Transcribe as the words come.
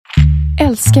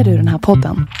Älskar du den här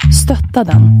podden?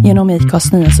 Stötta den genom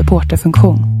IKAs nya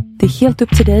supporterfunktion. Det är helt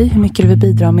upp till dig hur mycket du vill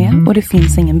bidra med och det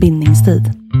finns ingen bindningstid.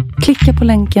 Klicka på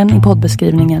länken i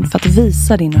poddbeskrivningen för att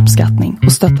visa din uppskattning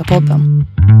och stötta podden.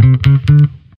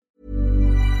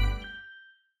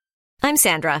 I'm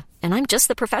Sandra, and I'm just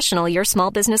the professional your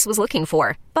small business was looking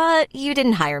for. But you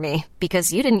didn't hire me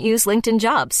because you didn't use LinkedIn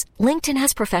Jobs. LinkedIn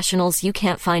has professionals you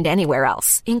can't find anywhere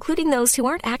else, including those who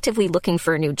aren't actively looking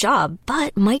for a new job,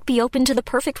 but might be open to the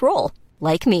perfect role,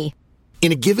 like me.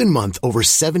 In a given month, over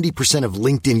 70% of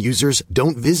LinkedIn users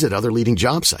don't visit other leading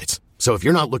job sites. So if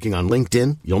you're not looking on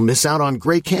LinkedIn, you'll miss out on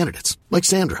great candidates like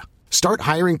Sandra. Start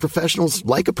hiring professionals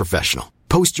like a professional.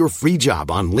 Post your free job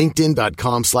on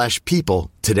linkedin.com/people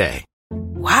today.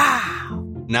 Wow.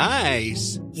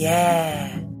 Nice.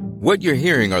 Yeah. What you're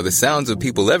hearing are the sounds of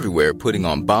people everywhere putting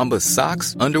on Bombas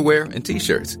socks, underwear, and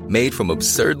T-shirts made from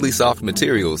absurdly soft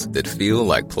materials that feel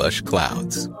like plush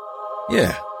clouds.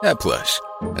 Yeah, that plush.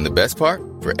 And the best part?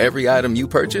 For every item you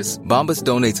purchase, Bombas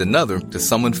donates another to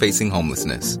someone facing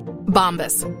homelessness.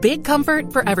 Bombas. Big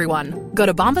comfort for everyone. Go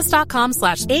to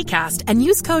bombas.com/ACAST and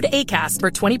use code ACAST for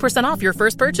 20% off your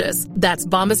first purchase. That's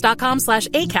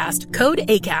bombas.com/ACAST. Code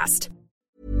ACAST.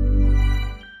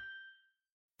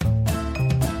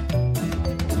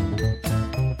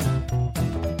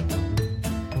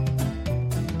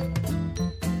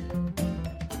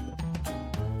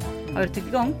 Har du tryckt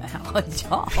igång?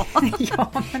 Ja.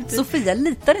 Ja, men Sofia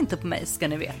litar inte på mig, ska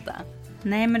ni veta.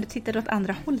 Nej, men du tittar åt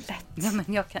andra hållet. Ja,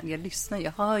 men jag lyssnar,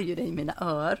 jag hör ju dig i mina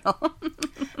öron.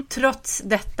 Trots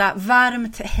detta,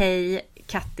 varmt hej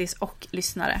Kattis och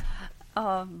lyssnare.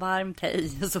 Ja, varmt hej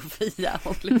Sofia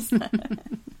och lyssnare.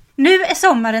 Nu är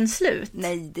sommaren slut.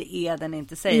 Nej, det är den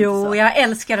inte, säg Jo, så. jag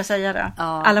älskar att säga det.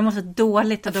 Ja. Alla mår så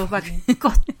dåligt och då bara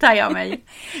gottar jag mig.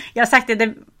 Jag har sagt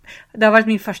det har varit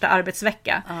min första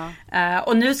arbetsvecka.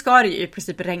 Och nu ska det ju i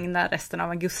princip regna resten av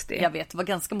augusti. Jag vet, det var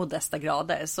ganska modesta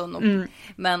grader. Så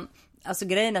men alltså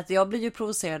grejen är att jag blir ju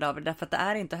provocerad av det därför att det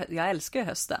är inte, jag älskar ju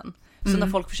hösten. Så när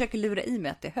folk försöker lura i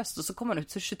mig att det är höst och så kommer man ut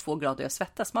till 22 grader och jag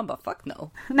svettas, man bara fuck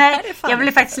no. Nej, jag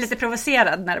blev faktiskt lite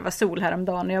provocerad när det var sol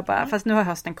häromdagen och jag bara, fast nu har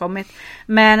hösten kommit.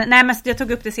 Men jag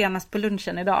tog upp det senast på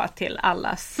lunchen idag till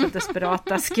allas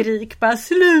desperata skrik. Bara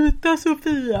sluta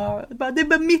Sofia, det är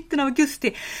bara mitten av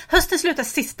augusti. Hösten slutar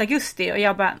sista augusti och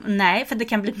jag bara, nej, för det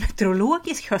kan bli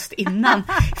meteorologisk höst innan.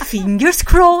 Fingers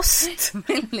crossed.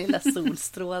 Min lilla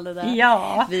solstråle där.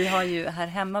 Ja. Vi har ju här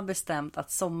hemma bestämt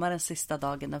att sommarens sista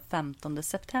dagen den 15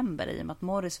 september i och med att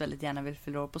Morris väldigt gärna vill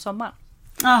fylla år på sommaren.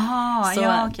 Aha, så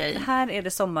ja okej. Här är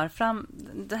det sommar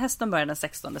hösten börjar den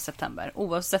 16 september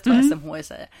oavsett vad SMHI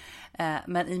säger.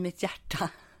 Men i mitt hjärta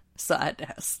så är det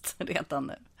höst redan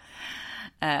nu.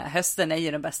 Hösten är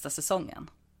ju den bästa säsongen.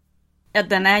 Ja,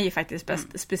 den är ju faktiskt bäst,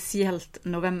 speciellt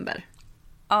november.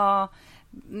 Ja,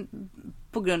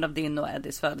 på grund av din och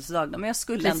Eddies födelsedag. Men jag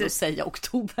skulle ändå säga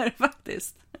oktober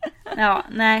faktiskt. Ja,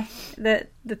 nej,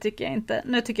 det tycker jag inte.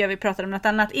 Nu tycker jag vi pratar om något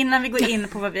annat. Innan vi går in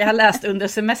på vad vi har läst under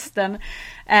semestern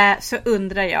så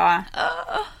undrar jag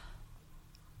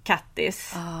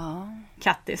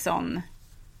Kattisson,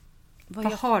 vad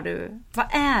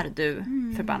är du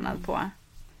förbannad på?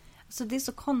 Alltså det är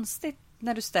så konstigt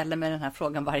när du ställer mig den här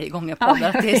frågan varje gång jag poddar,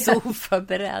 att det är så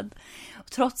oförberedd.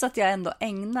 Trots att jag ändå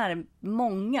ägnar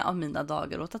många av mina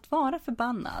dagar åt att vara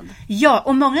förbannad. Ja,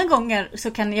 och många gånger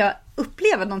så kan jag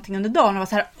uppleva någonting under dagen och vara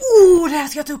så här, det här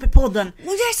ska jag ta upp i podden. Och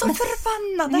jag är så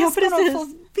förbannad, det här ska de få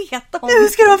veta om. Nu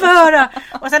ska de få höra.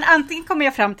 Och sen antingen kommer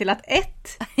jag fram till att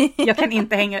jag kan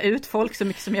inte hänga ut folk så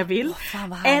mycket som jag vill.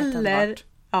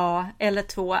 Eller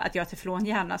 2, att jag är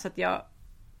teflonhjärna så att jag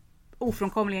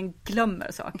ofrånkomligen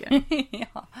glömmer saker.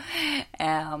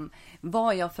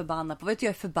 Vad jag förbannad på? Vet du,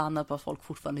 jag är förbannad på att folk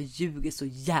fortfarande ljuger så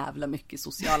jävla mycket i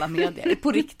sociala medier.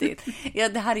 På riktigt.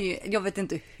 Det här är ju, jag vet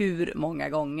inte hur många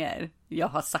gånger jag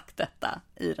har sagt detta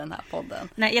i den här podden.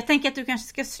 Nej, jag tänker att du kanske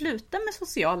ska sluta med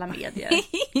sociala medier.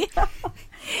 Ja.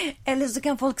 Eller så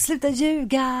kan folk sluta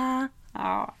ljuga.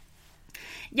 Ja.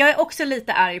 Jag är också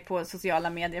lite arg på sociala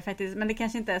medier faktiskt, men det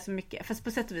kanske inte är så mycket. Fast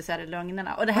på sätt och vis är det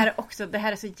lögnerna. Och det här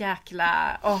är så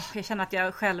jäkla... jag känner att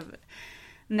jag själv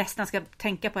nästan ska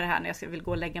tänka på det här när jag vill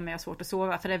gå och lägga mig och svårt att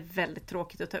sova. För det är väldigt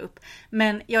tråkigt att ta upp.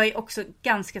 Men jag är också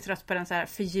ganska trött på den så här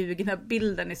förljugna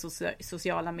bilden i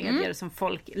sociala medier som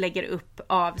folk lägger upp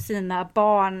av sina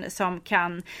barn som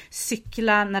kan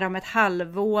cykla när de är ett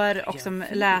halvår och som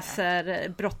läser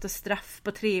Brott och straff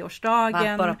på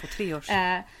 3-årsdagen. Bara på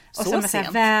 3-årsdagen? Och som är så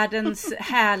här, världens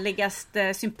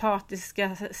härligaste,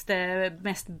 sympatiskaste,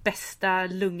 mest bästa,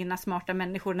 lugna, smarta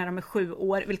människor när de är 7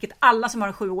 år. Vilket alla som har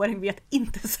en 7-åring vet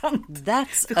inte är sant.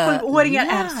 För 7-åringar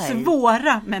är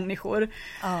svåra människor.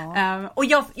 Och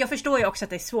jag förstår ju också att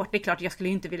det är svårt. Det är klart, jag skulle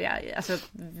ju inte vilja... Alltså,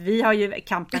 vi har ju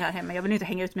kamper här hemma. Jag vill inte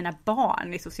hänga ut mina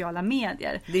barn i sociala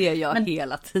medier. Det gör jag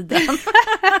hela tiden.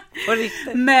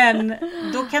 Men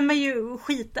då kan man ju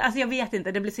skita... Alltså jag vet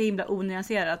inte, det blir så himla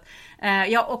onyanserat.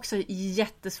 Jag har också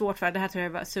jättesvårt för, det här tror jag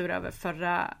var sur över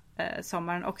förra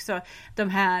sommaren också, de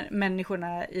här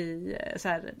människorna i så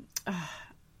här,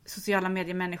 sociala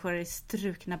mediemänniskor i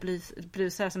strukna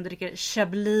blusar som dricker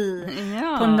Chablis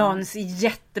på någons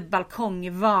jättebalkong i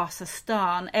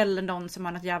Vasastan, eller någon som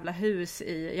har något jävla hus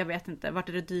i, jag vet inte, vart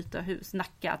är det dyrt hus?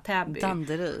 Nacka, Täby,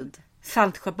 Danderyd,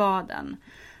 Saltsjöbaden.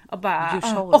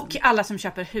 Och alla som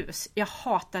köper hus. Jag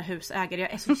hatar husägare.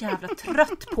 Jag är så jävla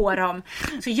trött på dem.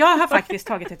 Så jag har faktiskt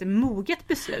tagit ett moget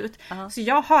beslut. Så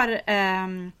jag har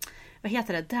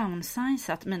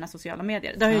downsizat mina sociala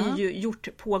medier. Det har jag ju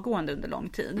gjort pågående under lång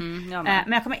tid.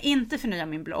 Men jag kommer inte förnya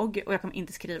min blogg. Och jag kommer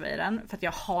inte skriva i den. För att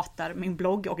jag hatar min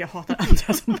blogg. Och jag hatar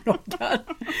andra som bloggar.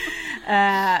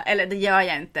 Eller det gör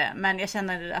jag inte. Men jag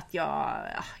känner att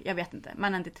jag vet inte.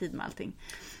 Man har inte tid med allting.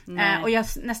 Och jag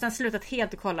har nästan slutat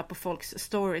helt att kolla på folks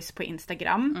stories på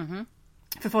Instagram.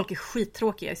 För folk är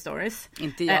skittråkiga i stories.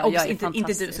 Inte jag, jag är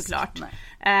inte du såklart.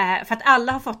 För att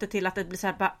alla har fått det till att det blir så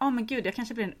här, men gud, jag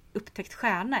kanske blir en upptäckt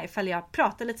stjärna ifall jag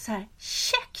pratar lite så här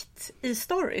käckt i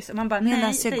stories. Och man bara,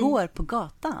 medan jag går på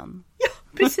gatan. Ja,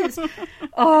 precis.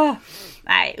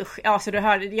 Nej, usch. Ja, så du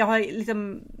hör, jag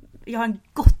har en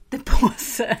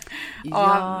gottepåse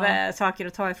av saker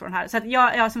att ta ifrån här. Så att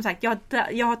jag som sagt,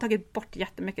 jag har tagit bort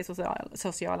jättemycket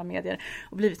sociala medier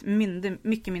och blivit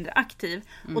mycket mindre aktiv.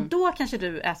 Och då kanske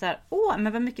du är så här,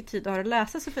 men vad mycket tid har du att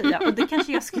läsa, Sofia? Och det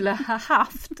kanske jag skulle ha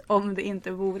haft om det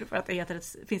inte vore för att det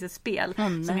finns ett spel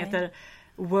som heter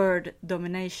Word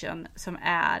Domination, som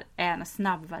är en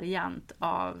snabb variant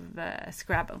av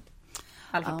Scrabble.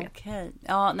 Alfabet. Okay.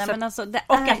 Ja, nej, men alltså,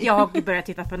 och att jag börjar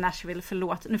titta på Nashville,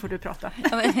 förlåt, nu får du prata.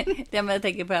 Jag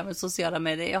tänker på det här med sociala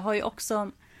medier. Jag har ju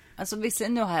också, alltså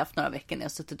visserligen nu har jag haft några veckor när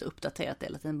jag suttit och uppdaterat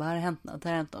hela tiden. Bara, har det hänt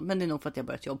något? Men det är nog för att jag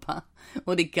börjat jobba.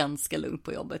 Och det är ganska lugnt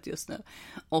på jobbet just nu.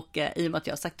 Och i och med att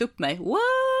jag har sagt upp mig,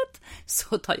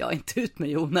 så tar jag inte ut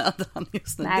mig i onödan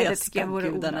just nu. Nej, det tycker jag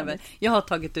vore onödigt. Jag har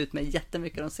tagit ut mig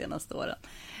jättemycket de senaste åren.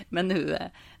 Men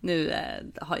nu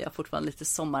har jag fortfarande lite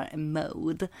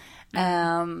sommarmode.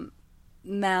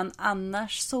 Men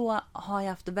annars så har jag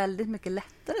haft det väldigt mycket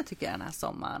lättare, tycker jag, den här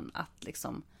sommaren att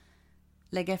liksom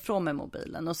lägga ifrån mig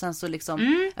mobilen. Och sen så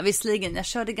liksom, visserligen, jag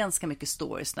körde ganska mycket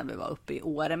stories när vi var uppe i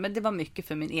Åre, men det var mycket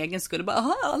för min egen skull.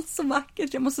 Bara, allt så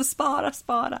vackert, jag måste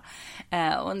spara.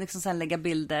 Och liksom sen lägga upp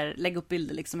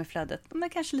bilder liksom i flödet, men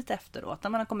kanske lite efteråt,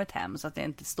 när man har kommit hem, så att jag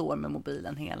inte står med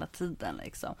mobilen hela tiden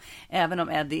liksom. Även om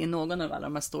Eddie i någon av alla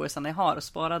de här storiesarna jag har och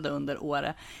sparade under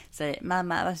Åre säger,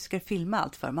 mamma, vad ska du filma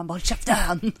allt för? Man bara,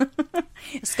 käften!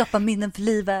 Jag skapar minnen för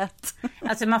livet.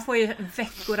 Alltså man får ju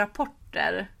veckorapporter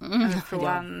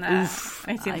från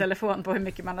sin telefon på hur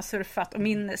mycket man har surfat. Och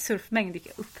min surfmängd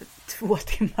gick upp 2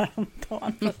 timmar om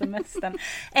dagen på semestern.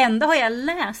 Ändå har jag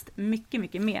läst mycket,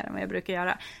 mycket mer än vad jag brukar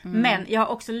göra. Men jag har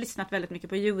också lyssnat väldigt mycket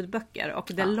på ljudböcker.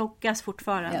 Och det loggas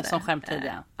fortfarande. Ja, som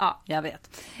skärmtid, jag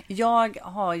vet. Jag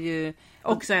har ju...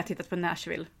 Också har jag tittat på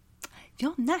Nashville.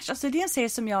 Ja, alltså det är en serie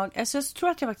som jag tror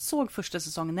att jag faktiskt såg första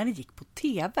säsongen när det gick på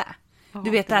tv. Du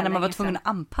vet där när man var tvungen att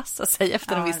anpassa sig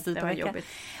efter en viss tid på veckan.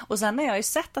 Och sen har jag ju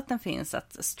sett att den finns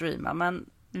att streama, men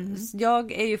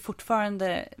jag är ju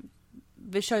fortfarande,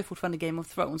 vi kör ju fortfarande Game of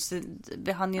Thrones.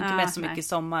 Vi hann ju inte med så mycket i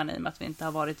sommaren i och med att vi inte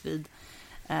har varit vid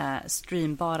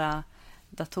streambara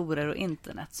datorer och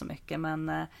internet så mycket,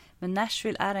 men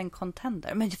Nashville är en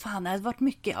contender. Men fan, det har varit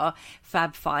mycket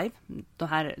Fab Five, de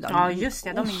här, just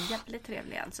det, de är jävligt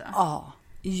trevliga alltså.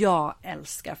 Jag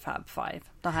älskar Fab Five.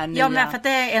 De här nya... Ja, men för att det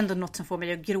är ändå något som får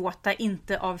mig att gråta,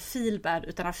 inte av feelbad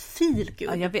utan av feelgood.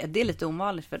 Ja, jag vet, det är lite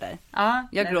ovanligt för dig. Ja,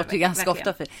 jag gråter ju ganska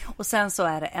ofta för. Och sen så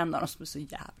är det en av dem som är så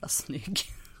jävla snygg.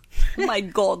 Oh my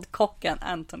god, kocken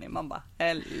Anthony. Man bara,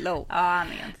 hello. Ja, han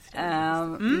är inte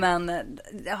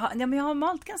men jag har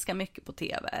malt ganska mycket på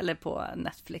tv eller på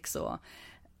Netflix och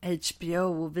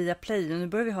HBO och Viaplay. Och nu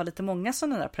börjar vi ha lite många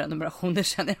sådana där prenumerationer,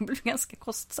 känner jag. Det blir ganska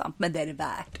kostsamt, men det är det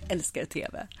värt. Älskar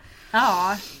tv.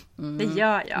 Ja, det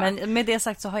gör jag. Men med det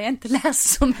sagt så har jag inte läst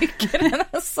så mycket den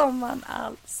här sommaren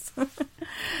alls.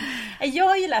 Jag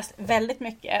har ju läst väldigt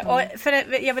mycket. Och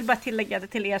jag vill bara tillägga det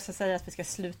till er som säger att vi ska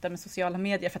sluta med sociala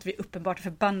medier för att vi är uppenbart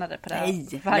förbannade på det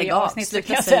här varje avsnitt. Så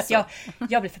kan jag säga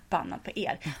att jag blir förbannad på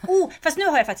er. Fast nu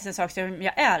har jag faktiskt en sak som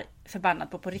jag är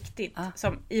förbannad på riktigt.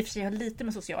 Som i och för sig har lite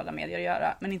med sociala medier att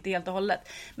göra, men inte helt och hållet.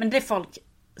 Men det är folk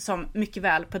som mycket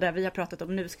väl på det vi har pratat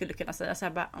om nu skulle kunna säga så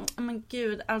här bara, men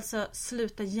gud, alltså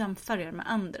sluta jämföra er med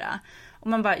andra. Och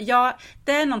man bara, ja,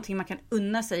 det är någonting man kan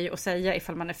unna sig och säga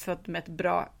ifall man är född med ett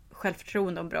bra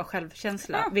självförtroende och en bra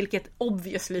självkänsla, vilket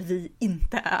obviously vi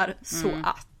inte är, så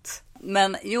att.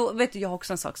 Men jo, vet du, jag har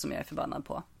också en sak som jag är förbannad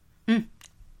på.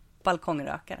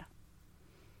 Balkongrökare.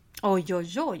 Oj.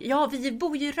 Ja, vi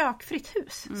bor ju i rökfritt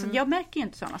hus. Så jag märker ju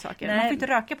inte sådana saker. Nej. Man får inte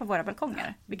röka på våra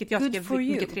balkonger. Vilket jag tycker är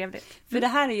mycket trevligt. För det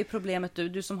här är ju problemet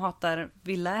du som hatar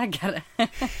villägare.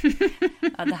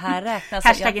 Ja, det här räknas.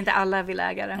 Hashtag inte alla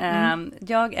villägare.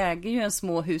 Jag äger ju en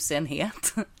små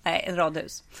husenhet. Nej, en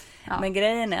radhus. Ja. Men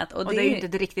grejen är att... Och det är ju inte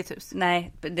ett riktigt hus.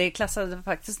 Nej, det är klassat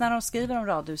faktiskt när de skriver om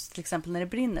radhus. Till exempel när det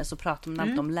brinner så pratar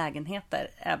man om lägenheter.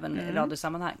 Även i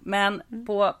radhussammanhang. Men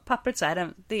på pappret så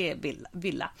är det är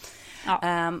villa.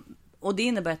 Ja. Och det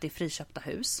innebär att det är friköpta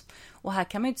hus. Och här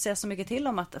kan man ju inte säga så mycket till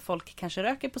om att folk kanske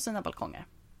röker på sina balkonger.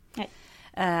 Nej.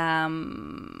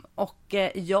 Och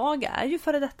jag är ju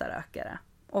före detta rökare.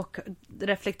 Och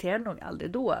reflekterar nog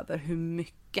aldrig då över hur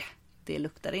mycket det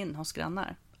luktar in hos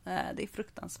grannar. Det är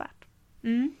fruktansvärt.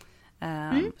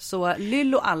 Så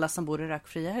lyll och alla som bor i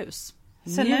rökfria hus.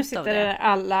 Så nu sitter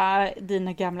alla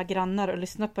dina gamla grannar och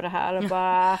lyssnar på det här och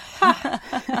bara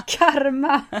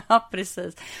karma. Ja,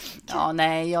 precis. Ja,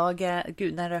 nej,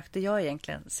 gud, när rökte jag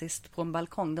egentligen sist på en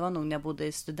balkong? Det var nog när jag bodde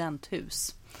i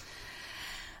studenthus.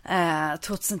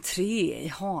 2003 i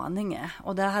Haninge.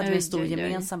 Och där hade vi en stor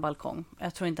gemensam balkong.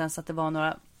 Jag tror inte ens att det var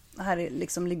några... Här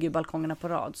liksom ligger ju balkongerna på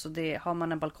rad. Så har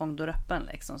man en balkong då öppen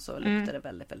liksom, så luktar det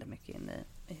väldigt, väldigt mycket in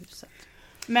i huset.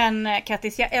 Men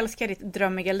Kattis, jag älskar ditt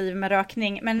drömmiga liv med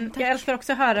rökning. Men jag älskar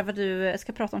också att höra vad du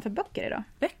ska prata om för böcker idag.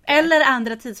 Böcker? Eller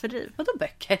andra tidsfördriv. Vadå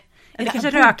böcker? Eller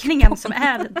kanske rökningen som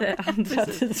är det andra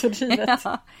tidsfördrivet.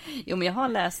 Ja. Jo, men jag har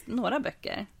läst några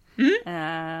böcker.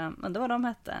 Men det var de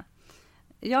hette.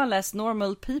 Jag har läst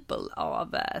Normal People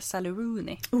av Sally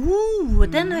Rooney.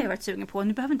 Den har jag varit sugen på.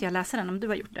 Nu behöver inte jag läsa den om du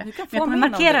har gjort det. Du kan få min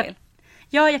om du vill.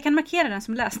 Ja, jag kan markera den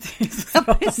som läst i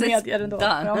sociala medier ändå.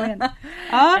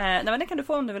 Nej, men det kan du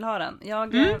få om du vill ha den.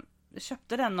 Jag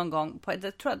köpte den någon gång.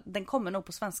 Jag tror att den kommer nog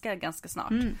på svenska ganska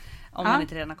snart. Om den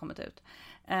inte redan har kommit ut.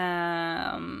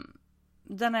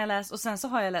 Den har jag läst. Och sen så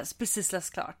har jag precis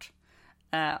läst klart.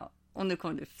 Och nu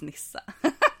kommer du fnissa.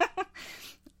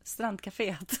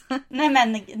 Strandcaféet.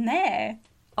 Nej.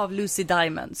 Av Lucy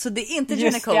Diamond. Så det är inte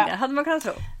Jenny Colgan. Hade man kunnat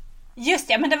tro. Just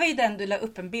det, men det var ju den du la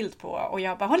upp en bild på. Och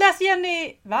jag bara, hon läser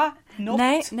Jenny, va?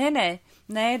 Något?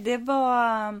 Nej,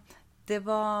 det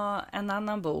var en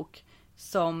annan bok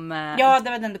som... Ja, det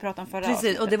var den du pratade om förra Precis,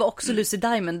 avsnittet. och det var också Lucy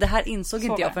Diamond. Det här insåg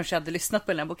inte jag förrän jag hade lyssnat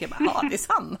på den här boken. Jag bara, det är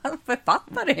samma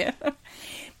författare.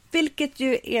 Vilket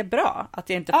ju är bra att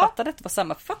jag inte fattade att det var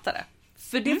samma författare.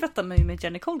 För det pratar man ju med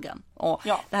Jenny Colgan. Och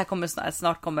det här kommer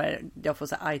snart kommer jag få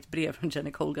så ett brev från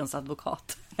Jenny Colgans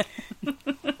advokat.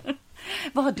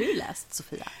 Vad har du läst,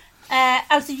 Sofia?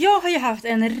 Alltså jag har ju haft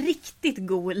en riktigt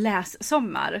god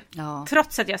lässommar. Ja.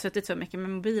 Trots att jag har suttit så mycket med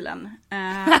mobilen.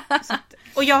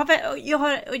 Och jag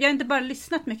har inte bara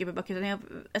lyssnat mycket på böcker, utan jag har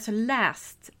alltså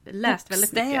läst väldigt mycket.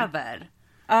 Bokstäver?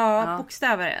 Ja,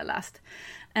 bokstäver har jag läst.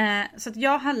 Så att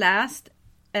jag har läst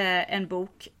en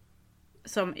bok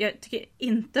som jag tycker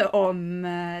inte om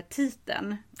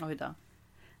titeln. Oj då.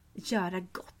 Göra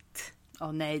gott.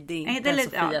 Nej, det är inte en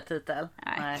Sofia-titel.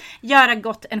 Nej. Göra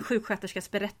gott, en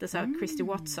sjuksköterskas berättelse av Christy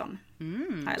Watson.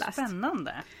 Har jag läst.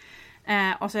 Spännande.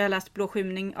 Och så har jag läst Blå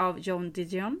skymning av Joan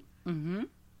Didion.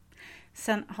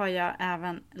 Sen har jag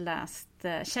även läst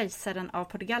Kejsaren av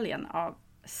Portugalien av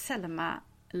Selma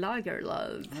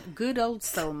Lagerlöf. Good old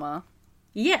Selma.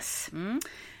 Yes.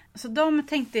 Så de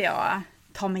tänkte jag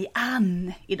ta mig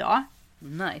an idag.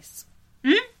 Nice.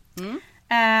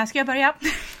 Ska jag börja?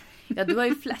 Ja, du har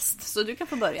ju flest, så du kan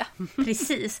få börja.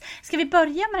 Precis. Ska vi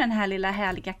börja med den här lilla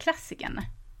härliga klassiken?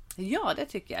 Ja, det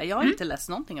tycker jag. Jag har inte läst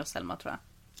någonting av Selma, tror jag.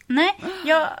 Nej,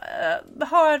 jag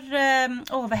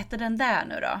har... vad heter den där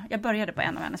nu då? Jag började på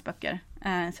en av hennes böcker.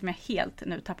 Som jag helt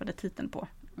nu tappade titeln på.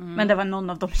 Men det var någon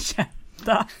av de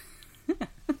kända.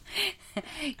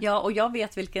 Ja, och jag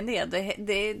vet vilken det är.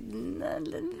 Det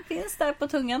finns där på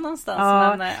tungan någonstans.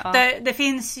 Ja, men, det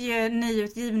finns ju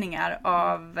nyutgivningar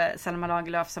av Selma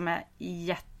Lagerlöf som är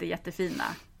jättefina.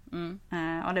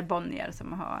 Och det är Bonnier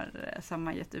som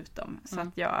har gett ut dem. Så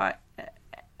att jag,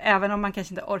 även om man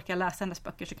kanske inte orkar läsa hennes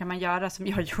böcker, så kan man göra som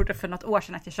jag gjorde för något år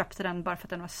sedan, att jag köpte den bara för att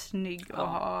den var snygg att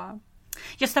ha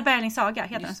Gösta Berlings saga,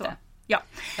 heter den så? det. Ja,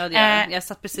 Ja, det gör jag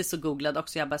satt precis och googlade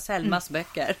också. Jag bara, Selmas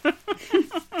böcker.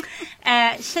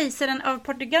 Kejsaren av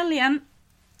Portugalien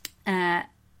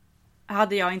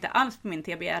hade jag inte alls på min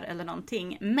TBR eller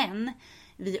någonting. Men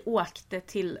vi åkte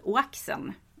till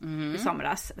Oaxen i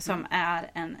somras. Som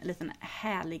är en liten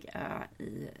härlig ö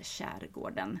i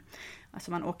skärgården.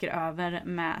 Alltså man åker över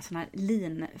med sån här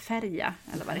linfärja.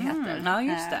 Eller vad det heter. Ja,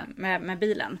 just det. Med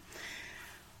bilen.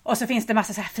 Och så finns det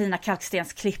massa så här fina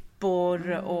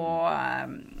kalkstensklippor och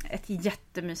ett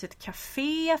jättemysigt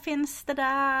café finns det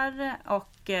där.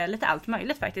 Och lite allt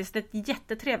möjligt faktiskt. Ett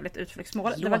jättetrevligt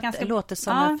utflyktsmål. Det låter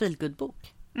som en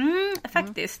feelgood-bok.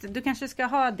 Faktiskt. Du kanske ska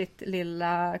ha ditt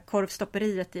lilla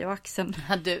korvstopperiet i Oaxen.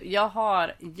 Du, jag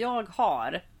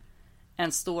har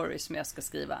en story som jag ska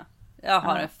skriva. Jag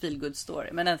har en feelgood story,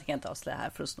 men den tänker jag inte avslöja här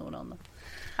för att sno någon.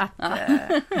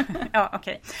 Ja,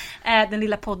 okej. Den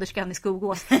lilla podderskan i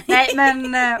Skogås. Nej,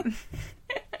 men...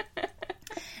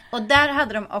 och där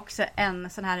hade de också en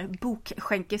sån här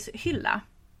bokskänkeshylla.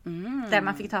 Där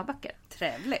man fick ta böcker.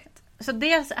 Trevligt. Så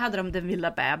dels hade de Den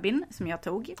vilda bebin som jag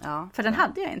tog. Ja. För den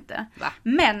hade jag inte. Va?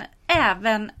 Men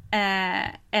även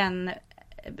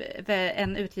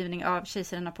en utgivning av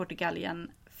Kejsaren av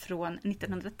Portugalien från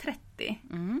 1930.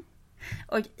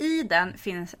 Och i den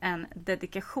finns en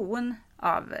dedikation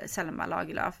av Selma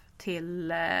Lagerlöf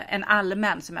till en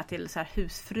allmän som är till så här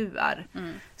husfruar.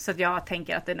 Så att jag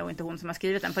tänker att det är nog inte hon som har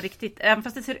skrivit den på riktigt. Även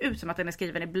fast det ser ut som att den är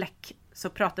skriven i bläck, så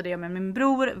pratade jag med min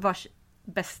bror vars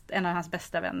en av hans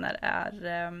bästa vänner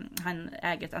han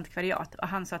äger ett antikvariat. Och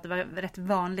han sa att det var rätt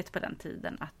vanligt på den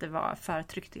tiden att det var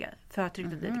förtryckta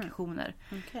dedikationer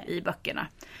i böckerna.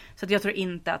 Så att jag tror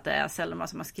inte att det är Selma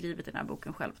som har skrivit den här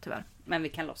boken själv, tyvärr. Men vi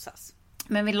kan låtsas.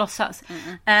 Men vi låtsas.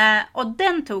 Och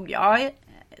den tog jag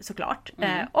såklart.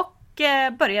 Och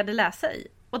började läsa i.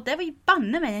 Och det var ju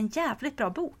banne mig en jävligt bra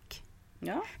bok.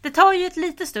 Ja. Det tar ju ett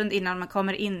litet stund innan man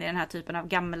kommer in i den här typen av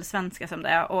gammelsvenska som det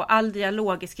är. Och all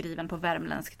dialog är skriven på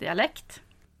värmländsk dialekt.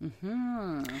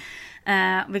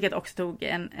 Vilket också tog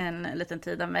en liten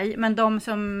tid av mig. Men de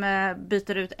som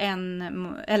byter ut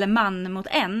man mot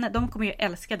en, de kommer ju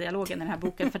älska dialogen i den här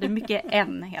boken. För det är mycket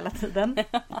en hela tiden.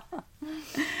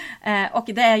 Och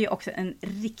det är ju också en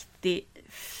riktig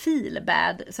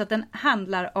feelbad. Så att den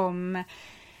handlar om...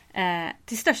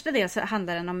 till största del så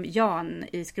handlar den om Jan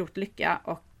i Skrotlycka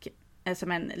och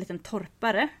som en liten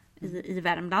torpare i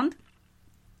Värmland.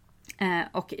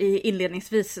 Och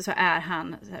inledningsvis så är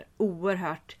han så här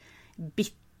oerhört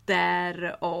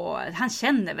bitter och han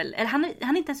känner väl, eller han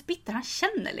är inte ens bitter, han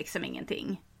känner liksom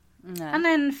ingenting. Nej. Han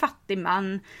är en fattig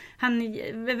man. Han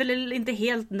är väl inte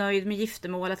helt nöjd med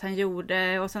giftermålet han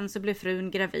gjorde. Och sen så blir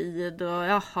frun gravid.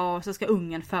 Och så ska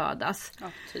ungen födas.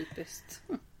 Ja, typiskt.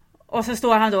 Och så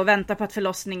står han då och väntar på att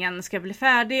förlossningen ska bli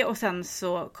färdig. Och sen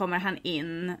så kommer han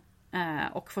in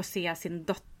och får se sin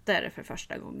dotter för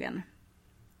första gången.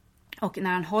 Och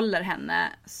när han håller henne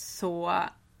så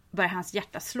börjar hans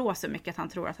hjärta slå så mycket att han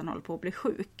tror att han håller på att bli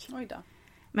sjuk. Oj då.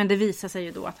 Men det visar sig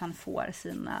ju då att han får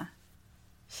sina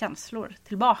känslor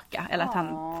tillbaka. Eller att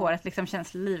han får ett liksom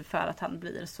känsloliv för att han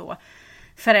blir så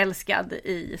förälskad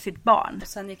i sitt barn. Och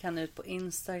sen gick han ut på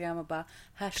Instagram och bara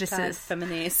Precis.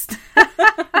 #feminist.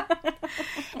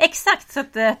 Exakt, så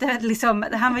att det liksom,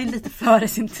 han var ju lite före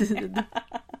sin tid.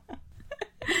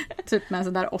 Typ med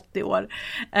så där 80 år.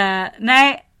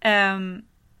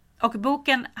 Och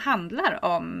boken handlar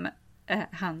om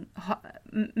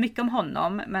mycket om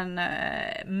honom, men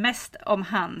mest om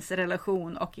hans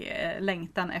relation och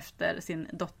längtan efter sin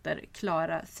dotter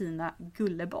Klara Sina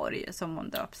Gulleborg, som hon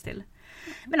döps till.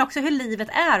 Men också hur livet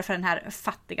är för den här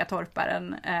fattiga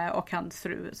torparen och hans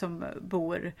fru som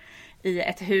bor i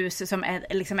ett hus som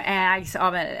liksom ägs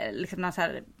av liksom någon så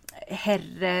här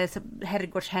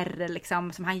herrgårdsherre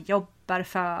liksom, som han jobbar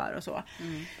för och så.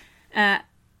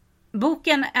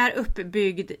 Boken är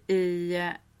uppbyggd i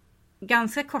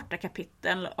ganska korta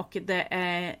kapitel och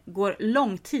det går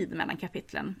lång tid mellan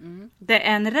kapitlen. Det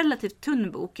är en relativt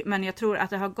tunn bok, men jag tror att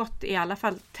det har gått i alla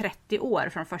fall 30 år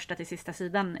från första till sista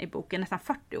sidan i boken, nästan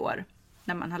 40 år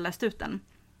när man har läst ut den.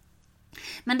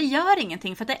 Men det gör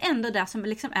ingenting, för det är ändå det som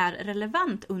liksom är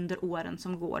relevant under åren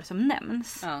som går som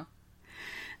nämns. Ja.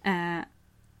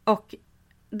 Och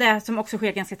det som också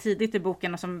sker ganska tidigt i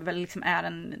boken och som väl liksom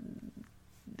är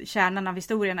kärnan av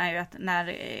historien är ju att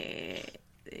när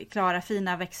Klara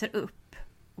Fina växer upp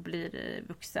och blir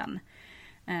vuxen,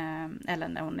 eller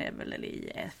när hon är väl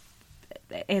i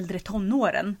äldre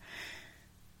tonåren,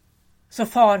 så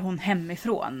far hon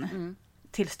hemifrån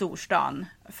till storstan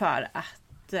för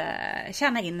att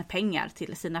tjäna in pengar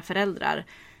till sina föräldrar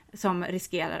som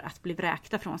riskerar att bli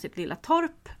vräkta från sitt lilla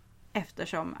torp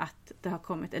eftersom att det har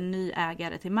kommit en ny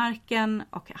ägare till marken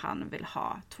och han vill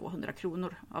ha 200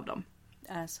 kronor av dem.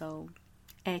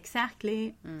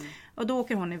 Exactly. Och då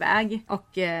åker hon iväg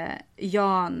och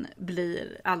Jan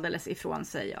blir alldeles ifrån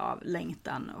sig av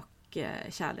längtan och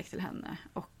kärlek till henne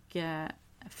och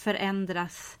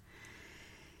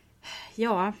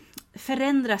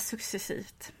förändras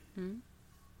successivt.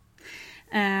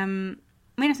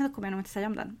 Men sen kommer jag nog inte säga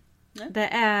om den. Det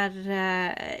är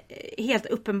helt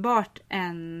uppenbart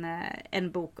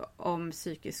en bok om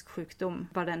psykisk sjukdom,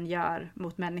 vad den gör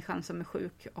mot människan som är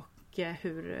sjuk och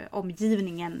hur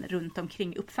omgivningen runt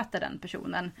omkring uppfattar den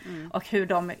personen och hur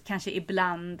de kanske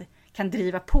ibland kan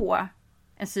driva på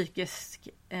en psykisk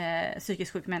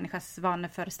sjuk människas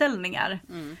vaneföreställningar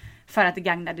för att det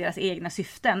gagnar deras egna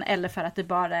syften eller för att det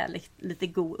bara är lite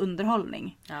god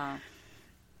underhållning. Ja.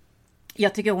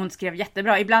 Jag tycker hon skrev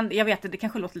jättebra. Ibland, jag vet att det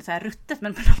kanske låter lite så här ruttet,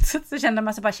 men på något sätt så kände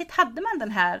man så bara, shit, hade man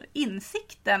den här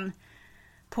insikten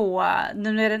på,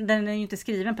 den är ju inte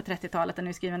skriven på 30-talet, den är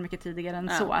ju skriven mycket tidigare än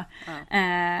så.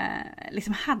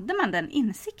 Liksom hade man den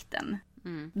insikten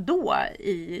då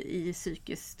i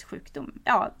psykisk sjukdom?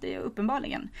 Ja, det är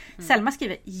uppenbarligen. Selma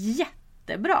skriver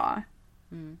jättebra.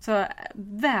 Så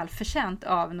välförtjänt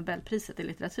av Nobelpriset i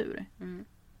litteratur.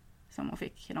 Som hon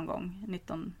fick någon gång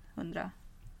 1900.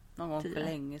 Någon gång för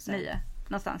länge sedan. 9,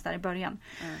 någonstans där i början.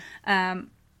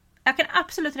 Jag kan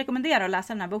absolut rekommendera att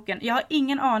läsa den här boken. Jag har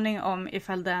ingen aning om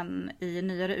ifall den i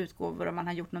nyare utgåvor om man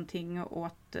har gjort någonting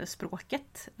åt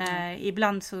språket.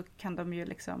 Ibland så kan de ju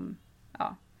liksom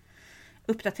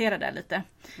uppdatera det lite.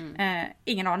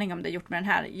 Ingen aning om det är gjort med den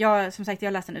här. Jag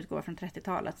läste en utgåva från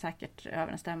 30-talet, säkert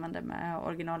överensstämmande med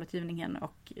originalutgivningen,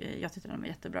 och jag tyckte den var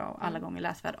jättebra och alla gånger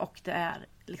läsvärd, och det är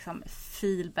liksom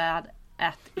feel bad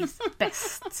at its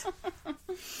best.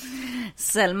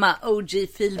 Selma, OG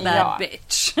feel bad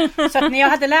bitch. Så att när jag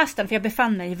hade läst den, för jag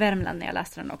befann mig i Värmland när jag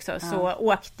läste den också, så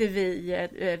åkte vi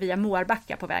via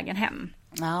Mårbacka på vägen hem.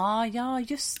 Ja,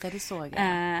 just det såg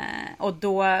jag. Och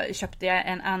då köpte jag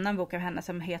en annan bok av henne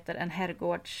som heter en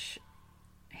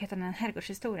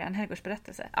herrgårdshistoria, en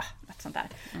herrgårdsberättelse. Något sånt där.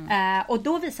 Och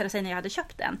då visade det sig när jag hade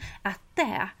köpt den att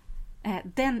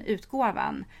den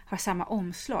utgåvan har samma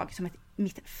omslag som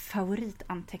mitt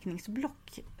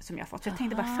favoritanteckningsblock som jag fått. Så jag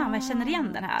tänkte bara, fan vad jag känner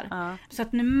igen den här. Så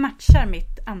att nu matchar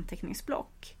mitt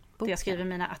anteckningsblock där jag skriver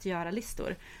mina att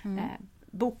göra-listor.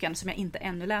 Boken som jag inte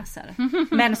ännu läser.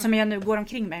 Men som jag nu går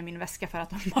omkring med i min väska för att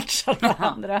de matchar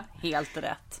varandra. Helt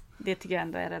rätt. Det tycker jag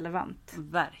ändå är relevant.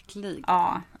 Verkligen.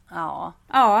 Ja,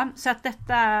 så att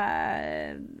detta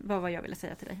var vad jag ville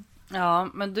säga till dig. Ja,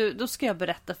 men då ska jag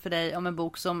berätta för dig om en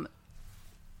bok som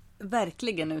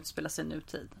verkligen utspelar sig i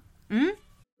nutid.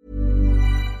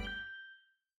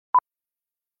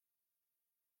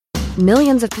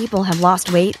 Millions of people have lost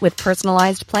weight with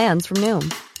personalized plans from Noom.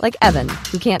 Like Evan,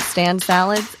 who can't stand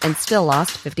salads and still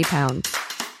lost 50 pounds.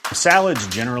 Salads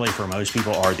generally for most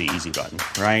people are the easy button,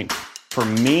 right? For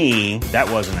me,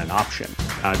 that wasn't an option.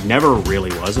 I never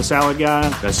really was a salad guy.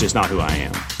 That's just not who I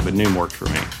am. But Noom worked for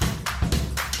me.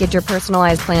 Get your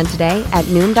personalized plan today at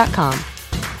Noom.com.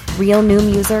 Real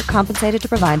Noom user compensated to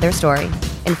provide their story.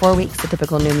 In 4 weeks, the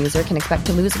typical Noom user can expect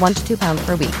to lose 1 to 2 pounds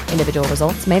per week. Individual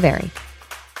results may vary.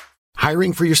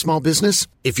 Hiring for your small business?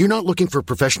 If you're not looking for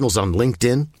professionals on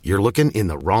LinkedIn, you're looking in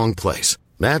the wrong place.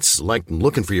 That's like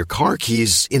looking for your car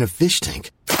keys in a fish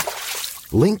tank.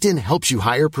 LinkedIn helps you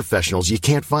hire professionals you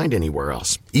can't find anywhere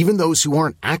else, even those who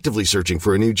aren't actively searching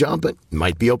for a new job but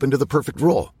might be open to the perfect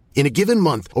role. In a given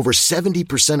month, over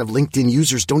 70% of LinkedIn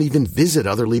users don't even visit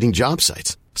other leading job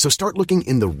sites. So start looking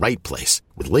in the right place.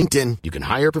 With LinkedIn, you can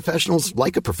hire professionals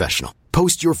like a professional.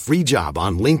 Post your free job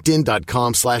on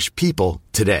linkedin.com/people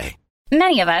today.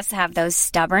 Many of us have those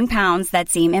stubborn pounds that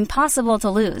seem impossible to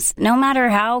lose, no matter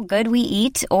how good we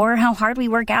eat or how hard we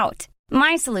work out.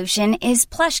 My solution is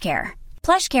PlushCare.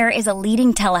 PlushCare is a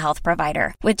leading telehealth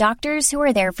provider with doctors who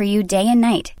are there for you day and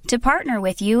night to partner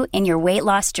with you in your weight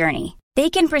loss journey. They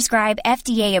can prescribe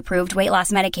FDA-approved weight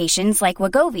loss medications like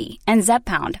Wegovy and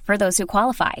Zepbound for those who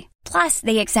qualify. Plus,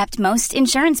 they accept most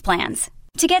insurance plans.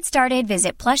 To get started,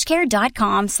 visit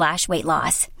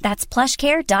plushcare.com/weightloss. That's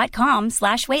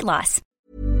plushcare.com/weightloss.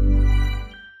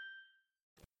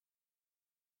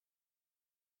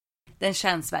 Den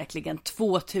känns verkligen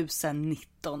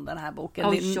 2019, den här boken.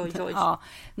 Oj. Ja,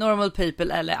 Normal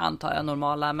People, eller antar jag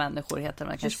normala människor heter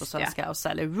den kanske på svenska, och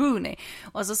Sally Rooney.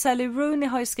 Och alltså Sally Rooney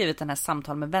har ju skrivit den här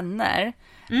Samtal med vänner.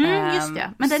 Just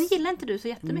det. Men den gillar inte du så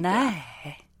jättemycket.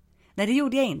 Nej, det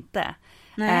gjorde jag inte.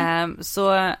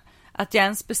 Så att jag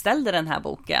ens beställde den här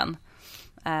boken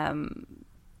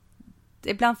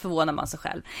ibland förvånar man sig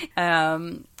själv.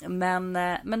 Men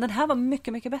den här var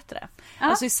mycket, mycket bättre.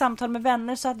 Alltså i Samtal med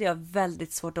vänner så hade jag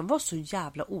väldigt svårt. De var så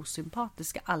jävla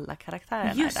osympatiska, alla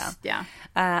karaktärerna i den.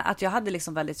 Att jag hade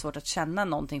liksom väldigt svårt att känna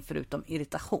någonting förutom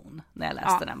irritation när jag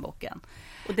läste den boken.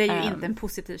 Och det är ju inte en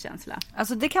positiv känsla.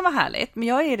 Alltså det kan vara härligt, men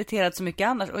jag är irriterad så mycket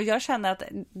annars. Och jag känner att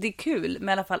det är kul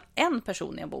med i alla fall en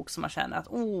person i en bok som man känner att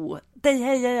dig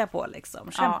hejar jag på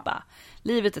liksom. Kämpa.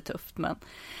 Livet är tufft, men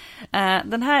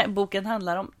den här boken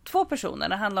handlar om 2 personer.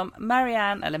 Den handlar om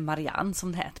Marianne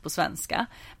som det heter på svenska.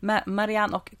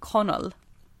 Marianne och Connell.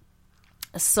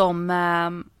 Som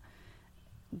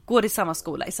går i samma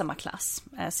skola, i samma klass.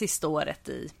 Sista året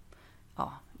i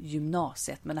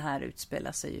gymnasiet. Men det här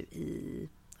utspelar sig ju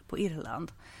på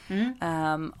Irland.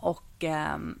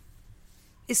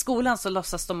 I skolan så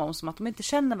låtsas de om som att de inte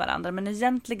känner varandra. Men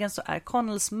egentligen så är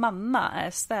Connells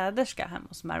mamma städerska hemma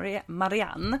hos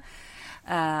Marianne.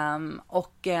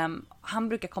 Han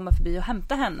brukar komma förbi och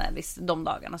hämta henne de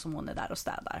dagarna som hon är där och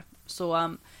städar.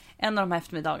 Så en av de här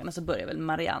eftermiddagarna så börjar väl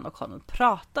Marianne och Connell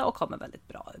prata och kommer väldigt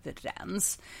bra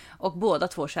överens. Och båda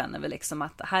 2 känner väl liksom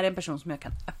att det här är en person som jag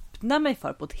kan öppna mig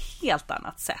för på ett helt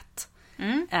annat sätt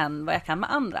än vad jag kan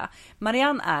med andra.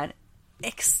 Marianne är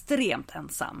extremt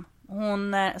ensam.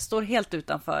 Hon står helt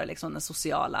utanför liksom den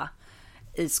sociala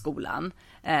i skolan.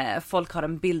 Folk har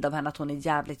en bild av henne att hon är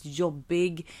jävligt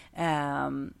jobbig.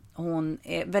 Hon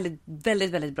är väldigt,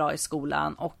 väldigt, väldigt bra i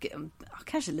skolan och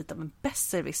kanske lite av en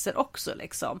besserwisser också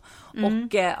liksom.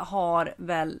 Och har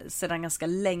väl sedan ganska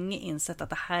länge insett att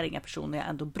det här är inga personer jag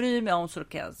ändå bryr mig om, så då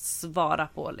kan jag svara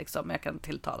på liksom, jag kan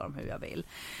tilltala dem hur jag vill.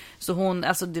 Så hon,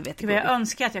 alltså du vet. Jag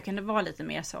önskar att jag kunde vara lite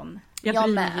mer sån. Jag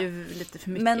bryr mig ju lite för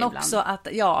mycket. Men också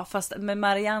ibland. Att, fast med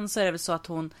Marianne så är det väl så att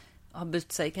hon har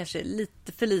bytt sig kanske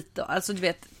lite för lite. Alltså du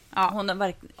vet,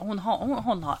 hon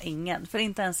har ingen, för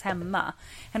inte ens hemma.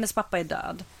 Hennes pappa är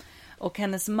död. Och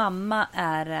hennes mamma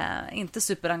är inte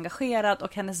superengagerad.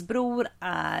 Och hennes bror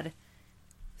är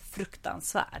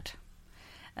fruktansvärd.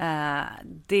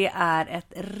 Det är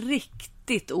ett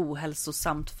riktigt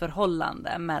ohälsosamt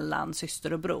förhållande mellan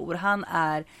syster och bror. Han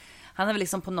har väl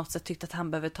liksom på något sätt tyckt att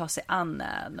han behöver ta sig an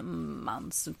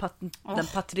den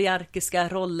patriarkiska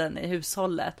rollen i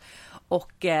hushållet.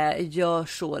 Och gör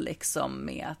så liksom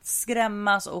med att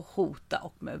skrämmas och hota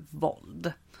och med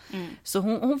våld. Så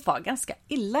hon var ganska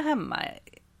illa hemma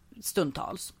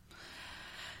stundtals.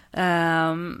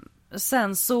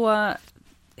 Sen så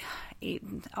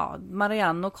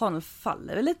Marianne och Connell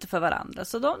faller väl lite för varandra.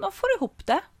 Så de får ihop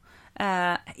det.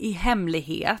 I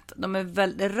hemlighet. De är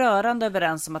väldigt rörande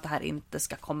överens om att det här inte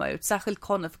ska komma ut. Särskilt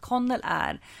Connell. För Connell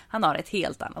han har ett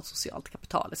helt annat socialt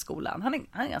kapital i skolan. Han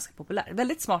är ganska populär.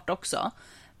 Väldigt smart också.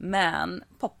 Men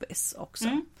poppis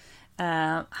också.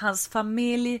 Hans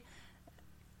familj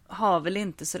har väl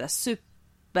inte sådär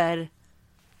super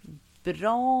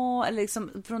bra. Eller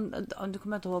liksom, du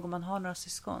kommer inte ihåg om han har några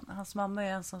syskon. Hans mamma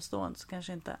är ensamstående så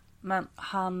kanske inte. Men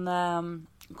han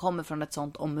kommer från ett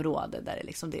sånt område där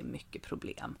det är mycket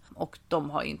problem. Och de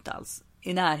har ju inte alls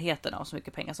i närheten av så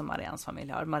mycket pengar som Mariannes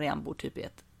familj har. Marianne bor typ i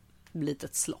ett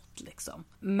litet slott liksom.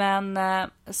 Men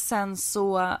sen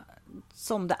så,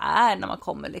 som det är när man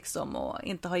kommer liksom och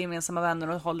inte har gemensamma vänner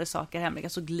och håller saker hemliga,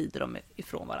 så glider de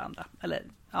ifrån varandra. Eller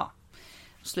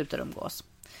slutar umgås.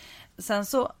 Sen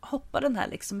så hoppar den här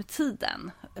liksom i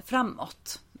tiden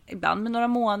framåt. Ibland med några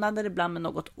månader, ibland med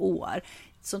något år.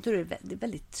 Så tror jag det är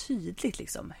väldigt tydligt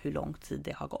liksom hur lång tid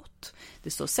det har gått.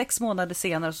 Det står 6 månader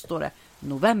senare, så står det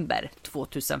november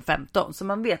 2015. Så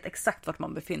man vet exakt vart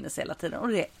man befinner sig hela tiden. Och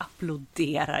det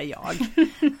applåderar jag.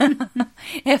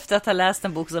 Efter att ha läst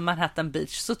en bok som Manhattan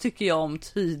Beach så tycker jag om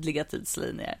tydliga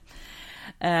tidslinjer.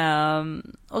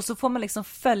 Och så får man liksom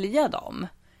följa dem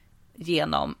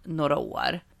genom några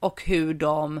år. Och hur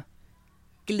de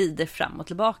glider fram och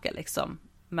tillbaka liksom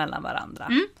mellan varandra.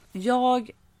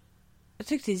 Jag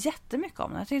tyckte jättemycket om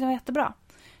den. Jag tyckte den var jättebra.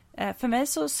 För mig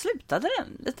så slutade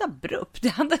den lite abrupt.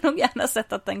 Jag hade nog gärna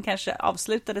sett att den kanske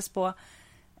avslutades på...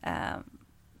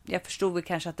 jag förstod väl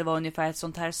kanske att det var ungefär ett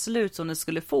sånt här slut som den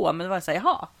skulle få. Men det var så här,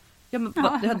 jaha.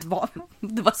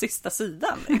 Det var sista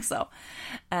sidan liksom.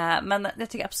 Men jag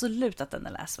tycker absolut att den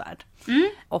är läsvärd.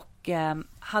 Och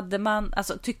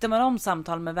tyckte man om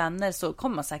Samtal med vänner så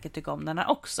kommer man säkert tycka om den här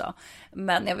också.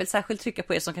 Men jag vill särskilt trycka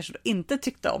på er som kanske inte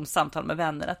tyckte om Samtal med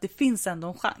vänner, att det finns ändå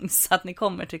en chans att ni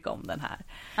kommer tycka om den här.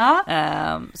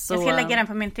 Så, jag ska lägga den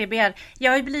på min TBR.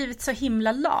 Jag har ju blivit så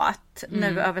himla lat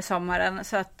nu över sommaren,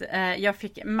 så att jag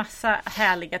fick massa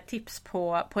härliga tips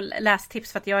på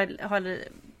lästips, för att jag har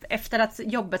efter att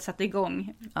jobbet satte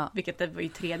igång, vilket det var ju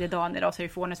 3:e dagen idag, så är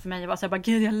det fånigt för mig. Jag var så här, bara,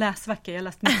 gud jag läsvacka, jag har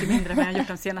läst mycket mindre än vad jag har gjort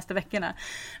de senaste veckorna.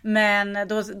 Men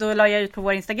då la jag ut på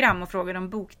vår Instagram och frågade om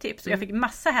boktips. Och jag fick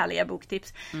massa härliga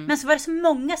boktips. Men så var det så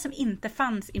många som inte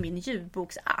fanns i min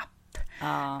ljudboksapp.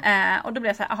 Och då blev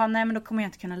jag så här, nej men då kommer jag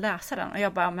inte kunna läsa den. Och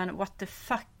jag bara, men what the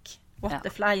fuck, what the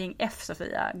flying F,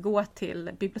 Sofia. Gå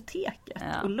till biblioteket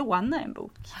och låna en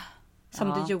bok. Som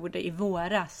du gjorde i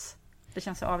våras. Det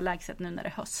känns så avlägset nu när det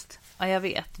är höst. Ja, jag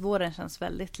vet. Våren känns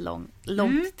väldigt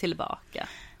långt tillbaka.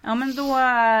 Ja, men då...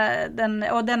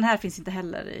 Den här finns inte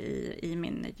heller i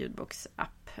min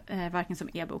ljudboksapp. Varken som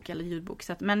e-bok eller ljudbok.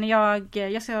 Så att, men jag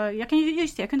kunde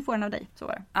få den av dig. Så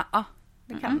var det. Ja,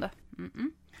 det kan du.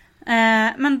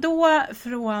 Men då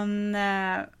från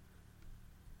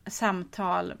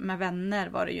samtal med vänner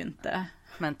var det ju inte...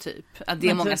 Men typ, det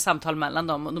är många samtal mellan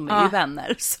dem och de är ju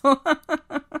vänner. Så.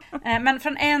 Men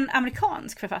från en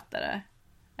amerikansk författare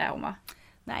är hon, va?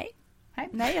 Nej,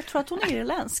 jag tror att hon är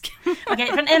irländsk. Okej,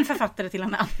 från en författare till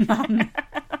en annan.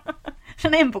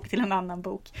 Från en bok till en annan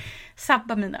bok.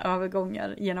 Sabba mina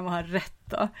övergångar genom att ha rätt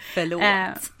då.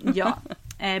 Förlåt.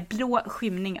 Blå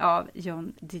skymning av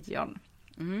John Didion.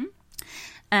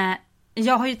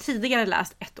 Jag har ju tidigare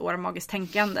läst 1 år magiskt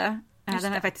tänkande. Den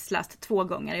har jag faktiskt läst 2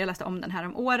 gånger. Jag läste om den här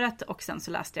om året och sen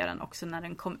så läste jag den också när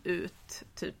den kom ut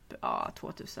typ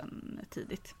 2000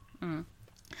 tidigt.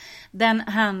 Den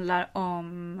handlar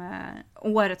om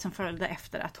året som följde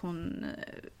efter att hon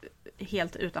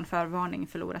helt utan förvarning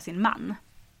förlorade sin man.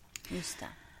 Just det.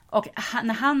 Och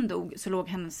när han dog så låg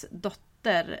hennes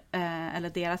dotter, eller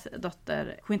deras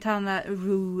dotter, Quintana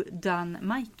Roo Dunn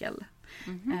Michael.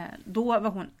 Då var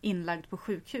hon inlagd på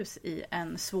sjukhus i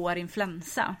en svår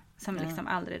influensa som liksom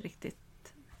aldrig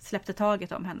riktigt släppte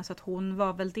taget om henne, så att hon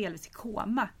var väl delvis i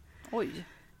koma. Oj.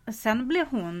 Sen blev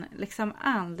hon liksom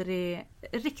aldrig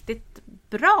riktigt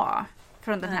bra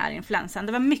från den här influensan.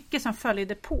 Det var mycket som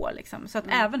följde på liksom, så att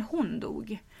även hon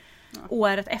dog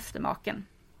året efter maken.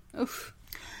 Usch.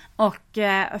 Och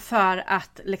för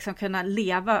att liksom kunna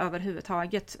leva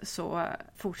överhuvudtaget så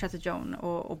fortsatte Joan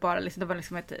och bara liksom, det var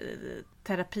liksom ett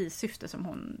terapisyfte som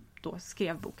hon då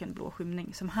skrev boken Blå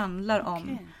skymning, som handlar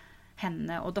om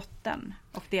henne och dottern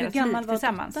och deras liv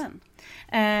tillsammans. Hur gammal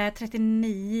var dottern?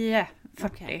 39,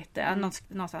 40,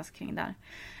 någonstans kring där.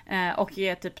 Och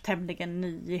är typ tämligen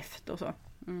nygift och så.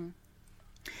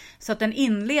 Så att den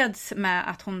inleds med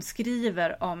att hon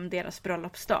skriver om deras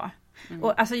bröllopsdag.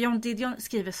 Och alltså John Didion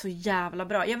skriver så jävla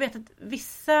bra. Jag vet att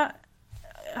vissa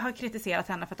har kritiserat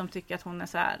henne för att de tycker att hon är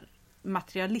så här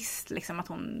materialist, liksom att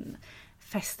hon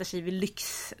fäster sig vid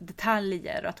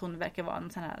lyxdetaljer och att hon verkar vara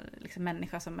en sån här liksom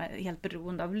människa som är helt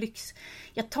beroende av lyx.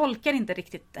 Jag tolkar inte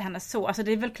riktigt henne så. Alltså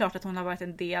det är väl klart att hon har varit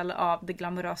en del av det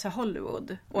glamorösa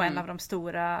Hollywood och en av de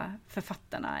stora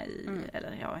författarna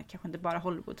eller kanske inte bara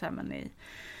Hollywood här, men i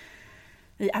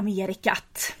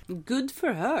Amerikat. Good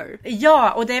for her.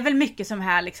 Ja, och det är väl mycket som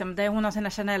här liksom, hon har sina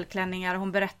Chanel-klänningar och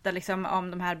hon berättar liksom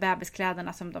om de här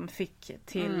bebiskläderna som de fick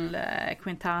till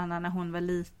Quintana när hon var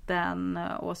liten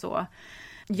och så.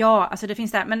 Ja, alltså det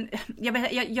finns där, men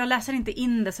jag läser inte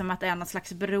in det som att det är något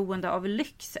slags beroende av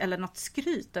lyx eller något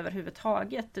skryt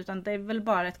överhuvudtaget, utan det är väl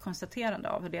bara ett konstaterande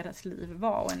av hur deras liv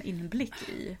var och en inblick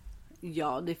i.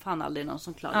 Ja, det är fan aldrig någon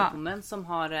som klagar på män som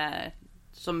har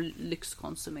som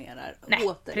lyxkonsumerar. Nej,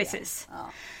 återigen. Precis.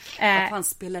 Vad fan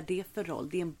spelar det för roll?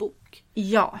 Det är en bok.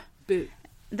 Ja.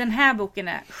 Den här boken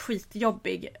är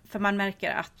skitjobbig, för man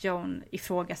märker att Joan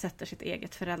ifrågasätter sitt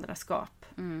eget föräldraskap.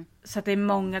 Så att det är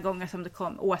många gånger som det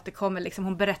återkommer. Liksom,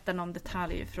 hon berättar någon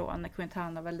detalj från när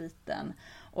Quintana var liten.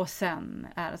 Och sen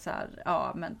är det så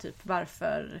här, men typ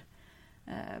varför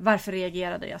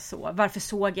reagerade jag så? Varför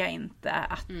såg jag inte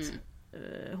att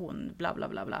hon bla bla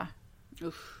bla bla.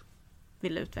 Usch.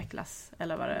 Ville utvecklas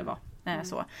eller vad det var.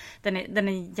 Så. Den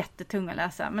är jättetung att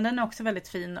läsa, men den är också väldigt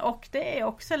fin, och det är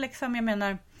också liksom, jag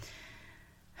menar,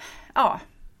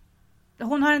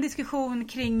 hon har en diskussion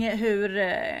kring hur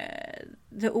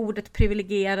det ordet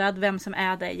privilegierad, vem som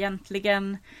är det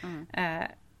egentligen.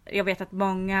 Jag vet att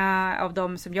många av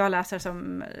dem som jag läser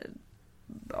som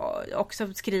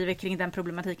också skriver kring den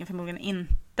problematiken förmodligen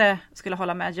inte skulle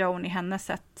hålla med Joan i hennes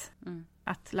sätt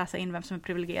att läsa in vem som är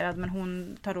privilegierad, men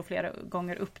hon tar då flera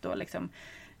gånger upp då liksom,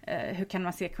 hur kan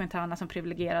man se Quintana som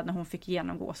privilegierad när hon fick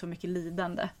genomgå så mycket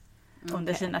lidande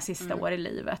under sina sista år i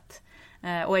livet,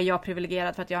 och är jag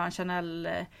privilegierad för att jag har en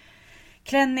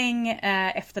Chanel-klänning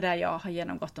efter det jag har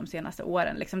genomgått de senaste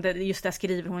åren liksom, just det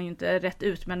skriver hon ju inte rätt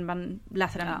ut, men man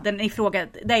läser den, det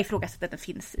är ifrågasatt att den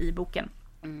finns i boken.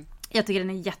 Jag tycker den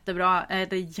är jättebra.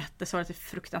 Det är jättesorgligt, det är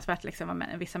fruktansvärt liksom, vad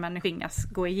vissa människor tvingas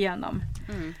gå igenom.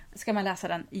 Ska man läsa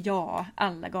den? Ja,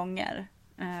 alla gånger.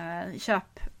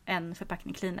 Köp en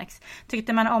förpackning Kleenex.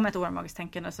 Tyckte man om ett år av magiskt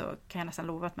tänkande så kan jag nästan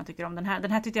lova att man tycker om den här.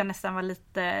 Den här tyckte jag nästan var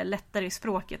lite lättare i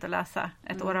språket att läsa.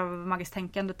 Ett år av magiskt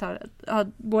tänkande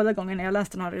båda gångerna jag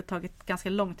läste den har det tagit ganska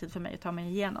lång tid för mig att ta mig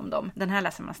igenom dem. Den här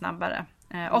läser man snabbare.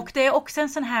 Och det är också en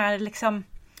sån här liksom,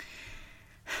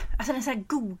 alltså en sån här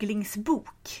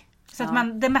googlingsbok. Så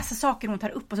att det är massa saker hon tar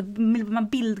upp och så man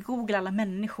bildgooglar alla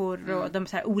människor och de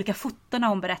så här olika fotona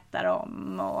hon berättar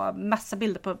om och massa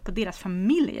bilder på deras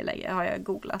familj har jag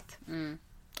googlat.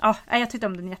 Ja, jag tyckte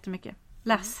om den jättemycket.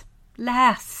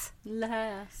 Läs!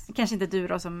 Kanske inte du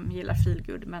då som gillar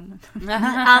feelgood, men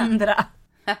andra.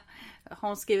 Har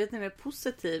hon skrivit en mer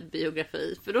positiv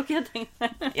biografi? För då kan jag tänka...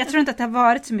 Jag tror inte att det har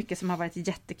varit så mycket som har varit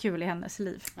jättekul i hennes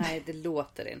liv. Nej, det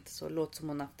låter inte så. Det låter som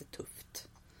hon haft det tufft.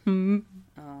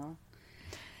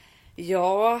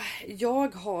 Ja,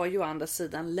 jag har ju å andra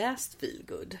sidan läst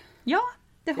feelgood. Ja,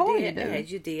 det har ju du. Det är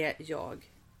ju det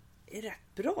jag är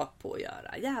rätt bra på att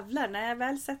göra. Jävlar, när jag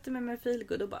väl sätter mig med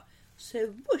feelgood och bara så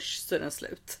wush så är den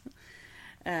slut.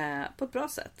 På ett bra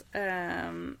sätt.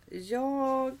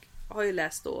 Jag har ju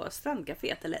läst då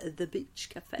Strandcaféet eller The Beach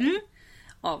Café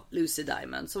av Lucy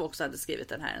Diamond, som också hade skrivit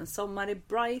den här En sommar i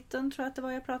Brighton, tror jag att det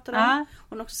var jag pratade om.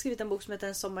 Hon har också skrivit en bok som heter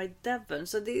En sommar i Devon,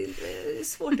 så det är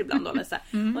svårt ibland att läsa.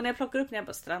 Och när jag plockar upp när jag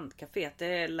bara Strandcaféet,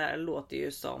 det låter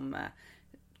ju som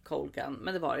Cold Gun,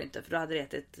 men det var det inte, för då hade det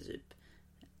hetat typ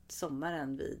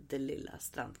Sommaren vid det lilla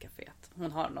strandcaféet.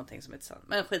 Hon har någonting som heter så,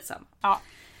 men skitsamma. Ja.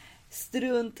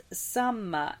 Strunt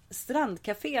samma.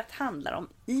 Strandcaféet handlar om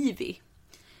Ivy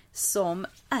som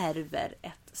ärver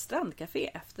ett strandcafé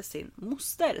efter sin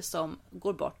moster som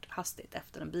går bort hastigt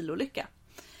efter en bilolycka.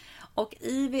 Och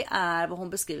Ivy är vad hon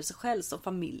beskriver sig själv som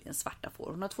familjens svarta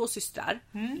får. Hon har 2 systrar,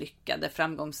 lyckade,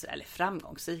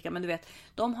 framgångsrika, men du vet,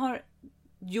 de har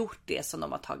gjort det som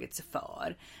de har tagit sig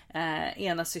för.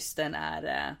 Ena systern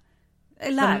är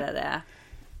lärare.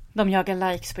 De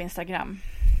jagar likes på Instagram.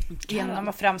 Genom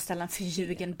att framställa en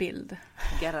förljugen bild.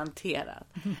 Garanterat.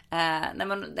 Nej,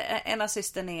 men ena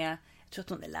systern är, jag tror att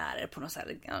hon är lärare på någon så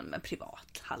här, en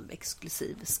privat,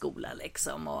 halvexklusiv skola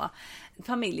liksom. Och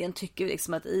familjen tycker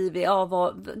liksom att Ivy,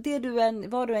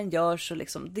 vad du än gör så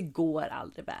liksom, det går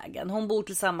aldrig vägen. Hon bor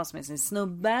tillsammans med sin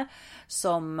snubbe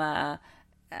som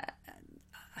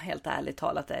helt ärligt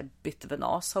talat är bit of an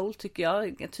asshole, tycker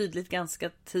jag. Tydligt ganska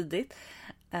tidigt.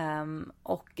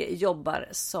 Och jobbar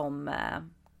som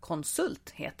konsult,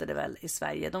 heter det väl i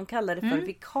Sverige. De kallar det för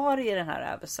vikarie i den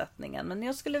här översättningen. Men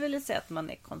jag skulle vilja säga att man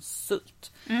är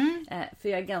konsult. För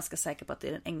jag är ganska säker på att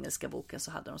i den engelska boken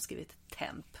så hade de skrivit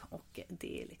temp. Och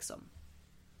det är liksom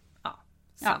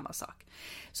samma sak.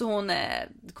 Så hon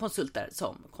konsultar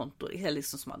som kontorist, eller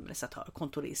liksom som administratör,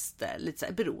 kontorist, lite så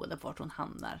här, beroende på vart hon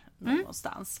hamnar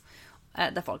någonstans.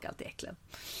 Där folk alltid är äcklen.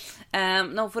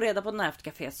 När hon får reda på den här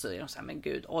efterkaféet så är hon så här, men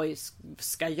gud, oj,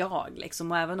 ska jag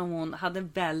liksom. Och även om hon hade en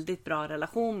väldigt bra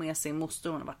relation med sin moster,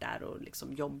 hon har varit där och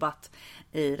liksom jobbat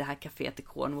i det här kaféet i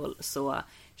Cornwall, så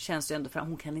känns det ändå för att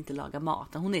hon kan inte laga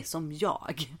mat. Hon är som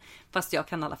jag, fast jag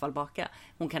kan i alla fall baka.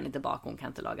 Hon kan inte baka, hon kan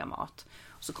inte laga mat.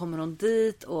 Så kommer hon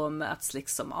dit och möts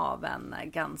liksom av en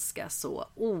ganska så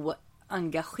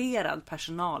oengagerad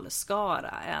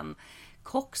personalskara. En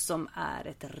kock som är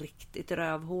ett riktigt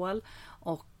rövhål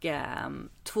och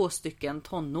 2 stycken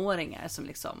tonåringar som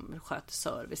liksom sköter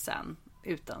servicen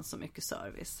utan så mycket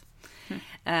service.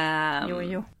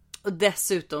 Och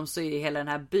dessutom så är hela den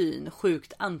här byn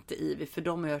sjukt anti-Ivy, för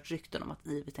de har hört rykten om att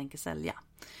Ivy tänker sälja.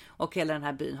 Och hela den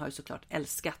här byn har ju såklart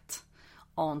älskat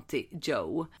Auntie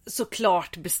Joe.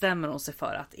 Såklart bestämmer hon sig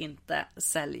för att inte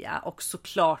sälja, och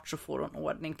såklart så får hon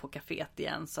ordning på kaféet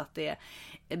igen så att det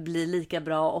blir lika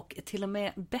bra och till och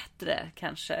med bättre,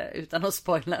 kanske utan att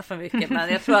spoila för mycket, men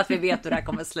jag tror att vi vet hur det här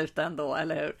kommer sluta ändå,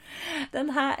 eller hur? Den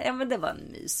här, men det var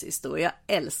en mysig historia.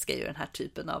 Jag älskar ju den här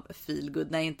typen av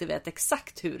feelgood när jag inte vet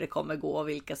exakt hur det kommer gå och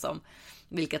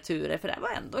vilka turer, för det var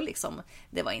ändå liksom,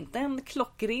 det var inte en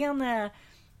klockren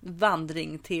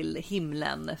vandring till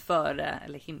himlen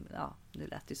nu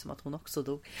lät det som att hon också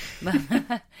dog, men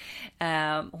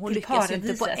hon lyckas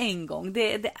inte på en gång.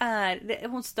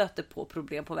 Hon stöter på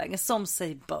problem på vägen, som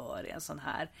sig bör i en sån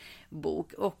här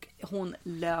bok, och hon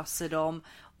löser dem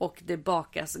och det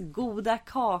bakas goda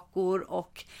kakor,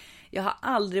 och jag har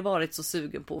aldrig varit så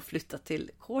sugen på att flytta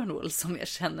till Cornwall som jag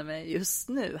känner mig just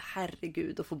nu.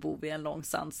 Herregud, att få bo vid en lång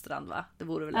sandstrand, va? Det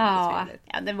vore väl ändå trevligt.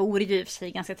 Ja, det vore ju i och för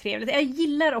sig ganska trevligt. Jag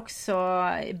gillar också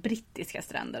brittiska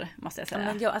stränder, måste jag säga. Ja,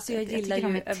 men jag gillar ju,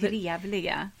 de är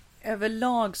trevliga.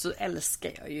 Överlag så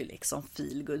älskar jag ju liksom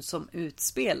feelgood som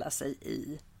utspelar sig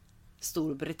i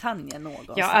Storbritannien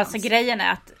någonstans. Ja, alltså grejen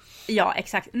är att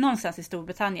exakt, någonstans i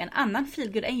Storbritannien. Annan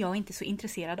feelgood är jag inte så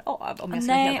intresserad av, om jag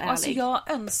ska vara helt ärlig. Alltså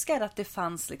jag önskar att det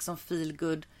fanns liksom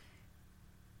feelgood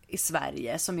i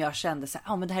Sverige som jag kände så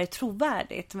här, men det här är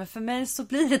trovärdigt. Men för mig så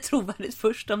blir det trovärdigt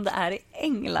först om det är i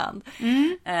England.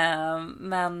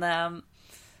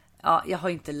 Jag har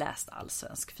inte läst all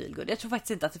svensk feelgood. Jag tror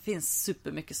faktiskt inte att det finns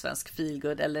supermycket svensk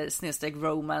feelgood eller snedstreck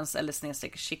romance eller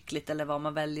snedstreck chickligt eller vad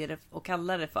man väljer att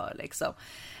kalla det för liksom.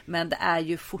 Men det är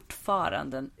ju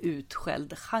fortfarande en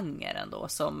utskälld genre ändå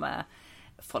som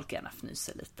folk gärna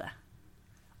fnyser lite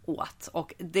åt.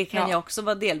 Och det kan jag också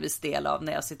vara delvis del av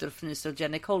när jag sitter och fnyser åt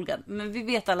Jenny Colgan. Men vi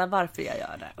vet alla varför jag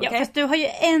gör det. Okay? Ja, fast du har ju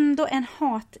ändå en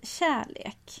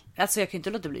hatkärlek. Alltså jag kan inte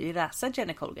låta bli att läsa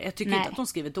Jenny Colgan. Jag tycker inte att hon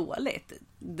skriver dåligt.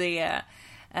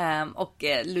 Och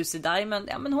Lucy Diamond,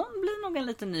 men hon blir nog en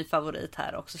liten ny favorit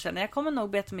här också, känner jag. Kommer nog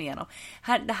beta mig igenom.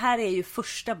 Det här är ju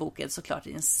första boken såklart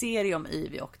i en serie om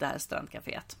Ivy och det här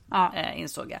strandcaféet.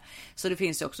 Insåg jag. Så det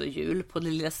finns ju också jul på det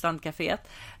lilla strandcaféet.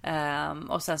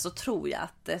 Och sen så tror jag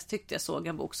att tyckte jag såg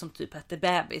en bok som typ hette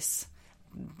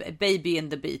Baby in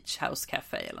the Beach House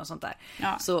Café eller något sånt där.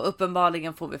 Så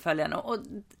uppenbarligen får vi följa nu. Och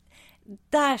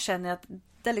där känner jag att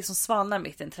det liksom svalnar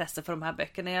mitt intresse för de här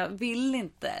böckerna. Jag vill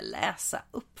inte läsa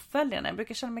uppföljarna. Jag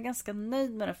brukar känna mig ganska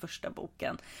nöjd med den första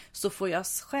boken. Så får jag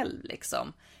själv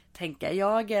liksom tänka.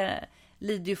 Jag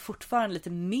lider ju fortfarande lite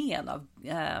men av,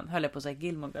 höll jag på att säga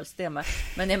Gilmore Girls tema.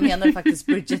 Men jag menar faktiskt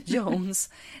Bridget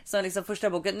Jones. Så liksom första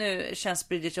boken, nu känns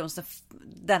Bridget Jones,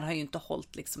 den har ju inte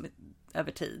hållit liksom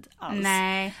över tid alls.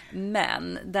 Nej.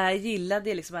 Men där gillade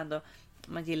jag liksom ändå.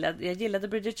 Jag gillade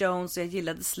Bridget Jones, jag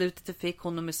gillade slutet det fick,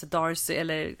 hon och Mr.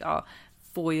 Darcy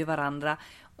får ju varandra.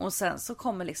 Och sen så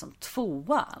kommer liksom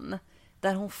 2:an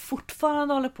där hon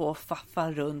fortfarande håller på att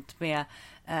faffa runt med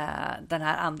den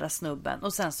här andra snubben.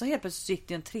 Och sen så helt plötsligt gick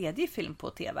det en tredje film på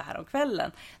tv här om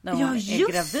kvällen när hon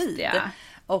är gravid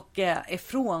och är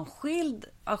frånskild,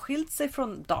 har skilt sig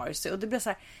från Darcy. Och det blir så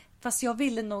här, fast jag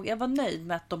var nöjd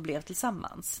med att de blev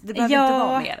tillsammans. Det behöver inte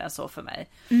vara mer än så för mig.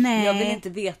 Nej. Jag vill inte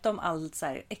veta om allt så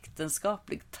här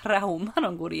äktenskapligt trauma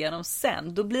de går igenom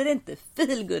sen. Då blir det inte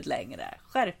feel good längre.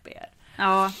 Skärp er.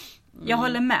 Ja, jag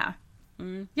håller med.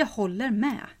 Jag håller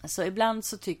med. Så ibland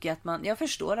så tycker jag att jag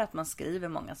förstår att man skriver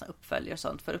många så uppföljare och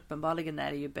sånt. För uppenbarligen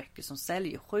är det ju böcker som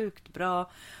säljer sjukt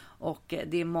bra. Och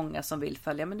det är många som vill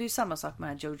följa. Men det är ju samma sak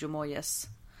med Jojo Moyes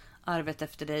Arvet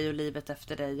efter dig och Livet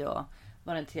efter dig och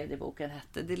vad den tredje boken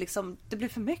hette. Det blir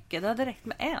för mycket. Det hade räckt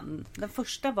med en. Den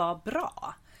första var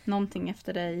bra. Någonting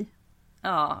efter dig.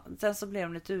 Ja, sen så blev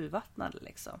de lite urvattnade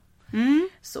liksom.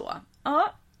 Så,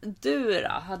 du då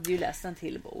hade ju läst en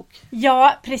till bok.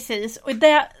 Ja, precis. Och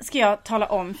det ska jag tala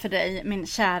om för dig, min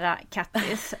kära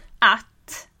Kattis,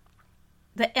 att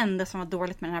det enda som var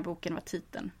dåligt med den här boken var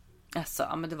titeln.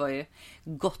 Alltså, men det var ju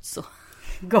gott så.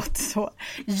 Gott så.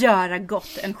 Göra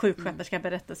gott. En sjuksköterska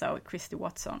berättelse av Christy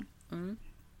Watson.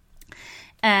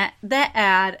 Det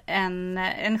är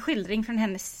en skildring från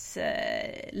hennes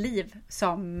liv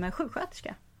som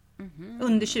sjuksköterska.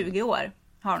 Under 20 år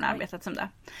har hon arbetat som det.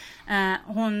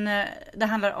 Det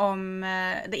handlar om,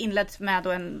 det inleds med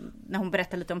när hon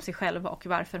berättar lite om sig själv och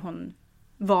varför hon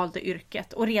valde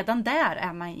yrket. Och redan där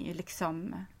är man ju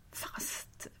liksom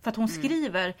fast. För att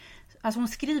hon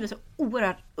skriver så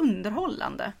oerhört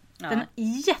underhållande. Det är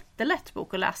en jättelätt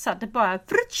bok att läsa. Det bara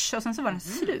frutsch, och sen så var den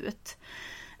slut.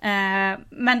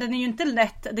 Men den är ju inte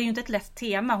lätt, det är ju inte ett lätt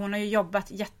tema. Hon har ju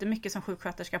jobbat jättemycket som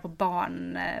sjuksköterska på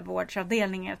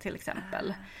barnvårdsavdelningar till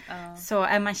exempel. Så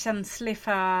är man känslig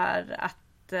för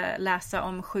att läsa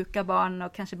om sjuka barn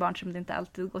och kanske barn som det inte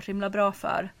alltid går så himla bra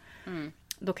för,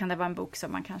 då kan det vara en bok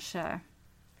som man kanske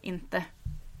inte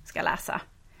ska läsa.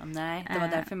 Nej, det var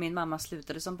därför min mamma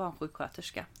slutade som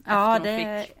barnsjuksköterska. Ja,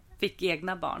 hon fick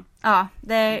egna barn. Ja,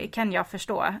 det kan jag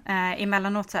förstå.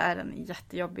 Emellanåt så är den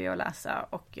jättejobbig att läsa.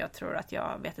 Och jag tror att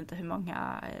jag vet inte hur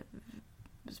många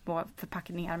små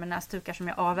förpackningar med näsdukar som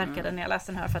jag avverkade när jag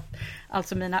läste den här. För att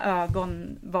alltså mina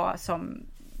ögon var som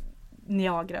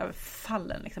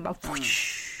Niagarafallen. Liksom bara...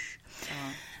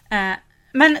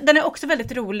 Men den är också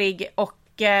väldigt rolig.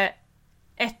 Och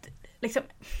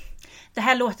det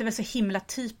här låter väl så himla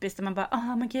typiskt. Där man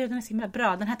bara, men gud, den är så himla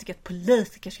bra. Den här tycker jag att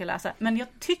politiker ska läsa. Men jag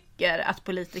tycker att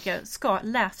politiker ska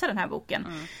läsa den här boken.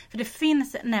 För det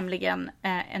finns nämligen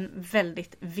en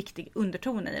väldigt viktig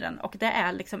underton i den. Och det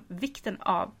är liksom vikten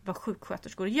av vad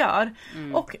sjuksköterskor gör.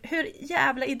 Och hur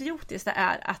jävla idiotiskt det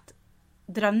är att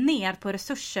dra ner på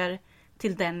resurser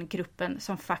till den gruppen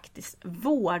som faktiskt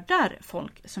vårdar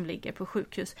folk som ligger på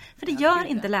sjukhus. För det gör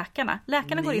inte läkarna.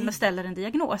 Läkarna går in och ställer en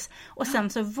diagnos och sen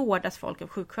så vårdas folk av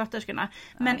sjuksköterskorna.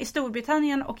 Men i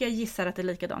Storbritannien, och jag gissar att det är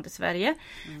likadant i Sverige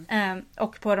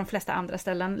och på de flesta andra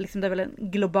ställen, liksom det är väl en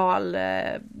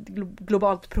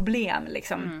globalt problem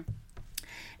liksom,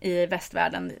 i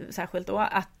västvärlden särskilt då,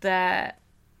 att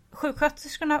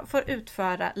sjuksköterskorna får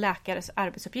utföra läkares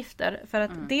arbetsuppgifter för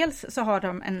att dels så har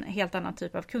de en helt annan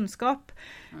typ av kunskap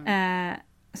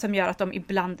som gör att de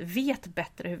ibland vet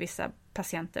bättre hur vissa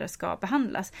patienter ska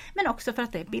behandlas, men också för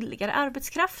att det är billigare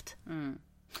arbetskraft.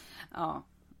 Ja,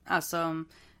 alltså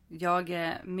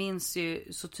jag minns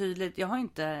ju så tydligt, jag har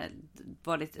inte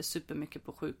varit supermycket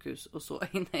på sjukhus och så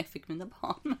innan jag fick mina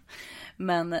barn.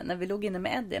 Men när vi låg inne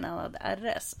med Eddie när han hade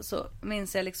RS så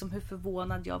minns jag liksom hur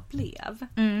förvånad jag blev.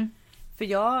 För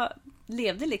jag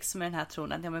levde liksom med den här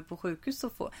tron att jag är på sjukhus så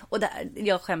får... Och där,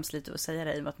 jag skäms lite att säga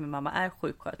det i och med att min mamma är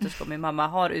sjuksköterska och min mamma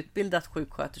har utbildat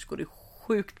sjuksköterskor i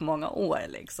sjukt många år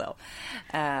liksom.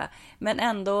 Men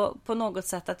ändå på något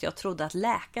sätt att jag trodde att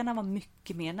läkarna var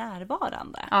mycket mer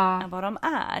närvarande än vad de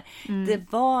är.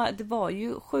 Det var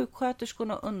ju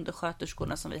sjuksköterskorna och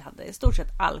undersköterskorna som vi hade i stort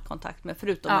sett all kontakt med,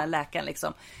 förutom när läkaren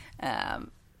liksom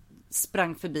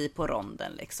sprang förbi på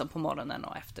ronden liksom på morgonen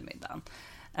och eftermiddagen.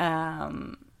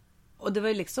 Och det var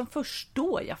ju liksom först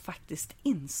då jag faktiskt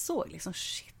insåg liksom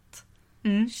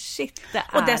shit, det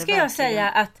är och det ska jag verkligen... säga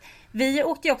att vi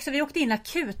åkte in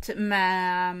akut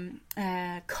med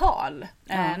Karl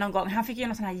någon gång. Han fick ju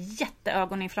någon sån här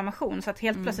jätteögoninflammation så att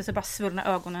helt plötsligt så bara svullna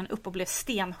ögonen upp och blev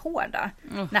stenhårda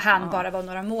när han bara var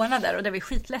några månader, och det var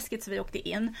skitläskigt så vi åkte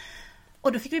in.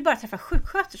 Och då fick vi bara träffa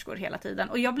sjuksköterskor hela tiden.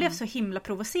 Och jag blev så himla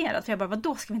provocerad. För jag bara,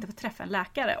 vadå ska vi inte få träffa en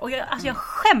läkare? Och jag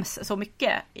skäms så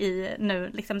mycket nu.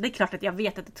 Liksom, det är klart att jag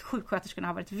vet att sjuksköterskorna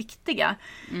har varit viktiga.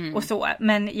 Och så.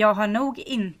 Men jag har nog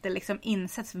inte liksom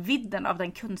insett vidden av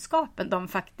den kunskapen de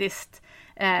faktiskt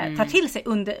tar till sig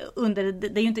under.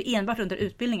 Det är ju inte enbart under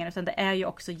utbildningen, utan det är ju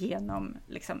också genom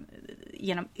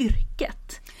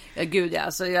yrket. Ja gud ja,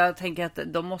 alltså jag tänker att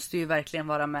de måste ju verkligen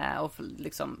vara med och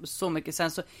liksom så mycket.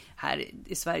 Sen så här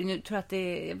i Sverige, nu tror jag att det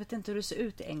är, jag vet inte hur det ser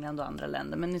ut i England och andra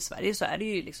länder, men i Sverige så är det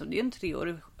ju liksom, det är en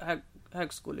 3-årig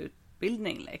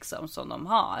högskoleutbildning liksom som de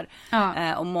har.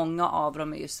 Och många av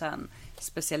dem är ju sen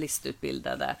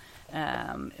specialistutbildade.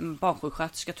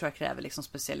 Barnsjuksköterska tror jag kräver liksom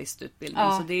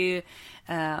specialistutbildning. Så det är ju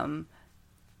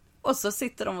och så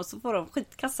sitter de och så får de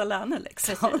skitkassa löner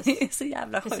liksom. Det är så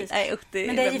jävla sjukt.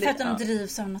 Men det är ju för att de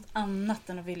drivs av något annat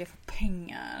än att vilja få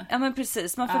pengar. Ja men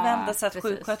precis, man förväntar sig att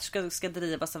sjuksköterskor ska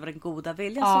drivas av den goda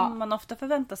viljan som man ofta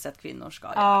förväntar sig att kvinnor ska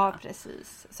göra. Ja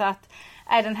precis. Så att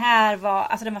den här var,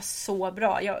 alltså den var så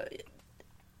bra.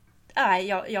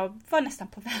 Jag var nästan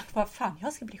på väg på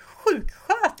jag ska bli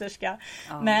sjuksköterska.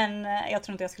 Men jag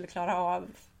tror inte jag skulle klara av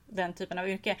den typen av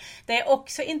yrke. Det är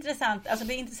också intressant, alltså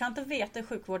det är intressant att veta hur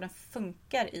sjukvården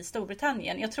funkar i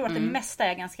Storbritannien. Jag tror att det mesta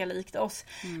är ganska likt oss.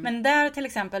 Men där till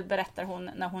exempel berättar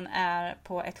hon när hon är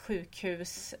på ett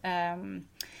sjukhus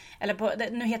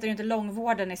nu heter det ju inte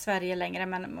långvården i Sverige längre,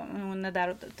 men hon är där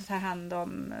och tar hand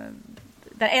om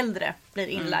där äldre blir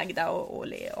inlagda och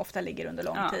ofta ligger under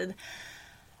lång tid.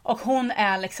 Och hon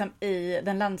är liksom i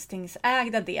den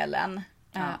landstingsägda delen.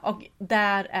 Och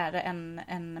där är det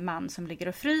en man som ligger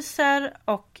och fryser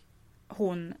och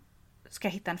hon ska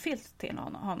hitta en filt till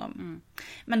honom.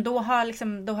 Men då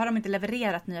har de inte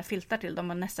levererat nya filtar till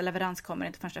dem och nästa leverans kommer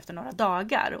inte förrän efter några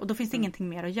dagar. Och då finns det ingenting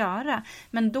mer att göra.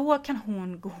 Men då kan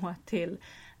hon gå till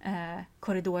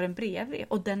korridoren bredvid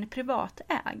och den är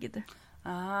privatägd.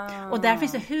 Och där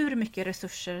finns det hur mycket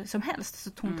resurser som helst.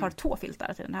 Så hon tar 2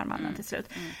 filtar till den här mannen till slut.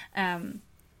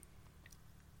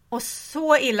 Och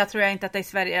så illa tror jag inte att det är i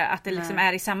Sverige att det liksom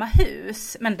är i samma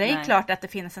hus. Men det är klart att det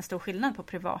finns en stor skillnad på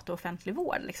privat och offentlig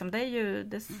vård. Liksom. Det är ju,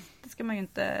 det ska man ju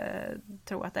inte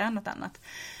tro att det är något annat.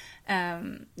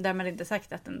 Därmed inte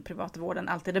sagt att den privata vården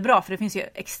alltid är bra. För det finns ju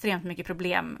extremt mycket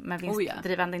problem med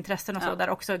vinstdrivande intressen och så. Där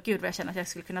också, gud vad jag känner att jag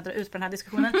skulle kunna dra ut på den här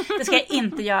diskussionen. Det ska jag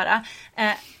inte göra.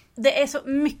 Det är så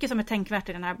mycket som är tänkvärt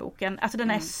i den här boken. Alltså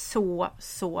den är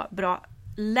så bra.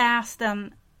 Läs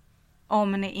den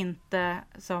om ni inte,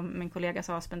 som min kollega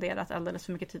sa, har spenderat alldeles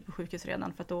för mycket tid på sjukhus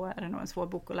redan. För då är det nog en svår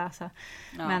bok att läsa.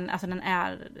 Men alltså den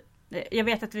är... Jag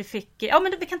vet att vi fick... Ja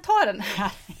men vi kan ta den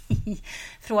här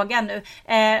frågan nu.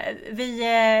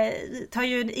 Vi tar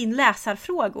ju in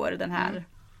läsarfrågor den här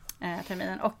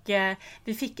terminen. Och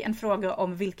vi fick en fråga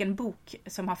om vilken bok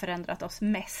som har förändrat oss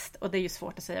mest. Och det är ju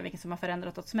svårt att säga vilken som har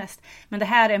förändrat oss mest. Men det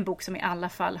här är en bok som i alla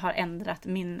fall har ändrat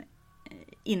min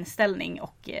inställning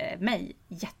och mig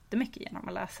jättemycket genom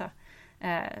att läsa.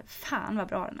 Fan vad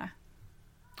bra den är.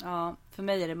 Ja, för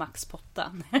mig är det Max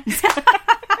Potta.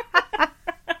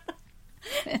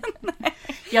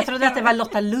 Jag trodde att det var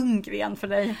Lotta Lundgren för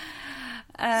dig.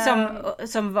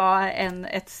 Som var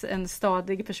en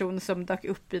stadig person som dök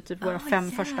upp i typ våra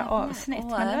 5 första avsnitt. Men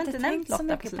jag har inte nämnt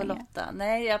Lotta på så länge. Lotta.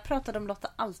 Nej, jag pratade om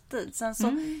Lotta alltid. Sen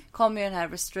så kom ju den här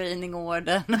restraining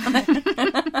order.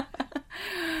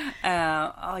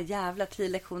 Jävla 10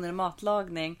 lektioner i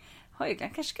matlagning. Jag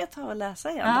kanske ska ta och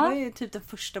läsa igen. Det var ju typ den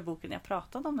första boken jag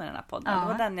pratade om i den här podden. Det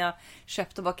var den jag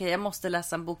köpte och bara, jag måste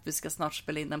läsa en bok. Vi ska snart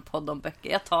spela in en podd om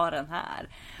böcker. Jag tar den här.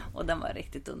 Och den var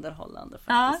riktigt underhållande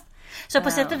faktiskt. Så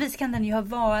på sätt och vis kan den ju ha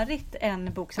varit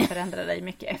en bok som förändrade dig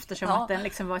mycket. Eftersom att den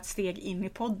liksom var ett steg in i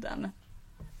podden.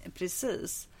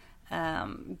 Precis.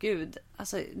 Gud,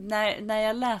 alltså när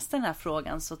jag läste den här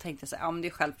frågan så tänkte jag så här, men det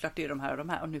är självklart det är de här och de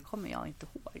här. Och nu kommer jag inte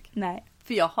ihåg. Nej.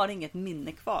 För jag har inget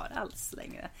minne kvar alls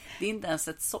längre. Det är inte ens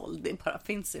ett såld, det bara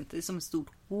finns inte. Det är som ett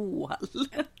stort hål.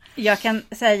 Jag kan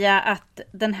säga att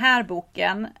den här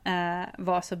boken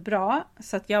var så bra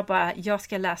så att jag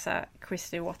ska läsa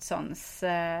Christy Watsons,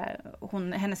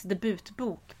 hennes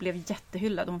debutbok blev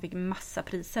jättehyllad och hon fick massa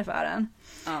priser för den.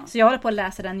 Så jag håller på att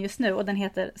läsa den just nu och den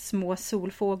heter Små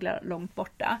solfåglar långt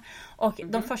borta. Och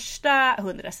de första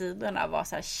 100 sidorna var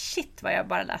så här, shit vad jag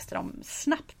bara läste dem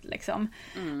snabbt liksom.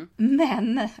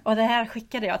 Men, och det här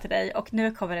skickade jag till dig och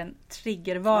nu kommer en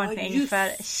triggervarning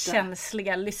för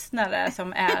känsliga lyssnare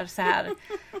som är så här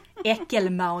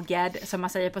äckelmagad som man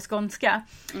säger på skånska.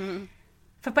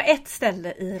 För på ett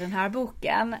ställe i den här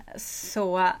boken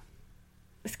så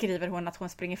skriver hon att hon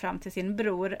springer fram till sin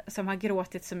bror som har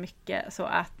gråtit så mycket så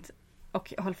att,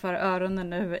 och håll för öronen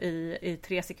nu i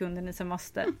 3 sekunder ni som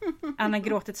måste. Han har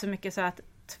gråtit så mycket så att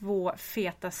 2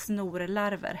 feta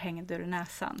snorlarver hängde ur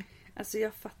näsan. Alltså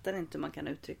jag fattar inte hur man kan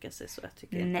uttrycka sig så. Jag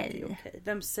tycker inte det är okej.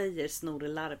 Vem säger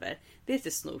snorlarver? Det heter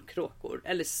snorkråkor.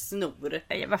 Eller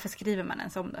snor. Varför skriver man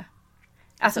ens om det?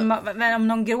 Alltså men om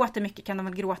någon gråter mycket kan de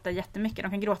väl gråta jättemycket.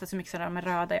 De kan gråta så mycket så att de är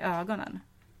röda i ögonen.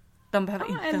 De behöver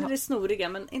inte eller snoriga,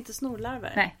 men inte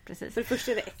snorlarver. Nej, precis. För det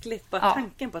första är det äckligt. Bara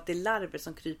tanken på att det är larver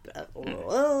som kryper.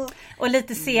 Och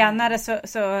lite senare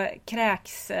så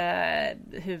kräks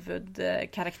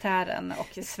huvudkaraktären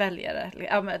och sväljer.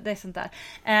 Ja, men det är sånt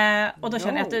där. Och då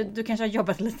känner jag att du kanske har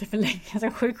jobbat lite för länge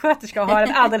som sjuksköterska och har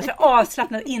en alldeles för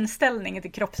avslappnad inställning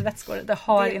till kroppsvätskor. Det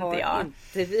har inte jag.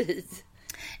 Inte vi.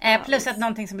 Plus att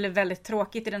någonting som blev väldigt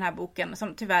tråkigt i den här boken,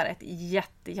 som tyvärr är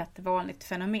ett jättevanligt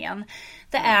fenomen,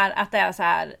 det är att det är så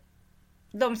här,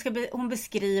 hon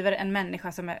beskriver en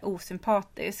människa som är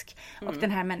osympatisk och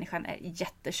den här människan är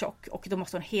jättetjock och då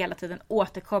måste hon hela tiden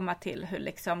återkomma till hur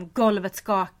liksom golvet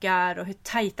skakar och hur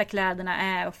tajta kläderna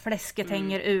är och fläsket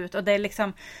hänger ut och det är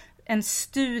liksom en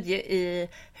studie i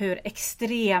hur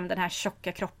extrem den här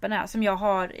tjocka kroppen är som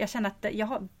jag känner att jag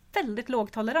har väldigt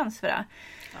låg tolerans för det.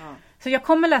 Så jag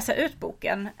kommer läsa ut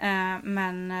boken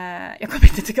men jag kommer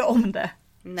inte tycka om det.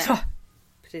 Nej, så.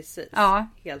 Precis.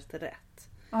 Helt rätt.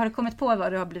 Har du kommit på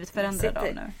vad du har blivit förändrad av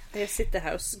nu? Jag sitter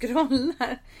här och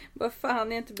scrollar. Vad fan, jag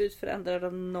har inte blivit förändrad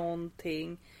av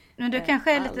någonting. Men du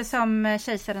kanske är lite som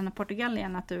kejsaren av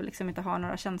Portugalien, att du liksom inte har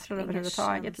några känslor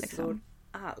överhuvudtaget. Liksom.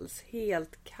 Alls,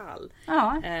 helt kall.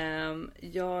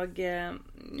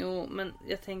 Men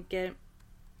jag tänker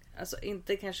alltså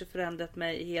inte kanske förändrat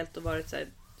mig helt och varit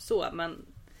så men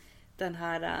den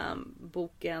här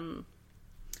boken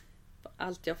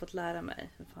Allt jag fått lära mig,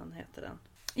 hur fan heter den?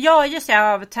 Ja, just det,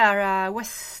 av Tara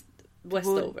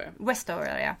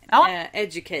Westover, ja.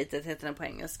 Educated heter den på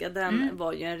engelska. Den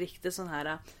var ju en riktig sån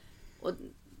här, och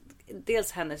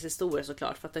dels hennes historia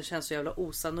såklart, för att den känns så jävla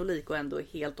osannolik och ändå är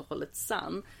helt och hållet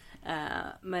sann.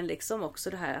 Men liksom också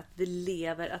det här att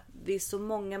att det är så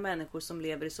många människor som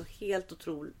lever i så helt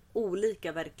otroligt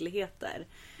olika verkligheter.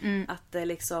 Att det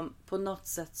liksom på något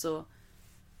sätt så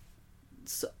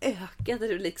ökade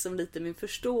det liksom lite min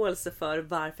förståelse för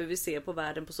varför vi ser på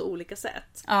världen på så olika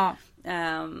sätt.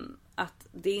 Att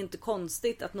det är inte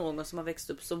konstigt att någon som har växt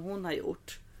upp som hon har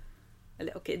gjort,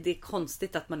 eller okej, det är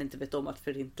konstigt att man inte vet om att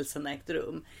förintelsen ägt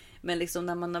rum. Men liksom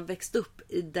när man har växt upp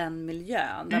i den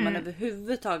miljön, där man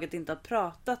överhuvudtaget inte har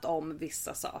pratat om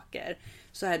vissa saker,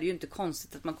 så är det ju inte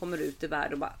konstigt att man kommer ut i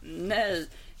världen och bara, nej,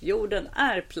 jorden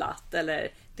är platt,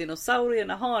 eller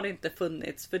dinosaurierna har inte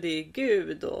funnits för det är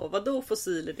Gud, och vadå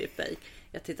fossiler, det är fejk.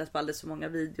 Jag har tittat på alldeles för många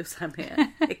videos här med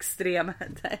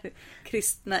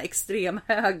kristna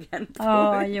extremhögern.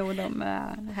 Jo, de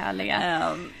är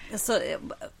härliga. Så,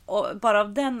 och bara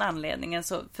av den anledningen,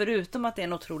 så förutom att det är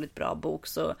en otroligt bra bok,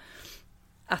 så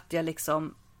att jag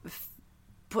liksom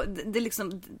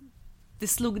det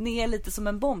slog ner lite som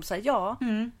en bomb. Så här,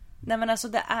 nej men alltså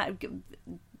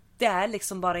det är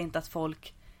liksom bara inte att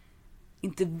folk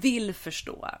inte vill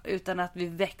förstå, utan att vi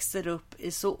växer upp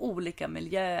i så olika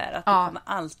miljöer att vi kommer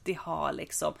alltid ha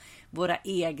liksom våra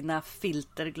egna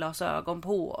filterglasögon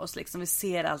på oss. Liksom. Vi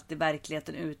ser alltid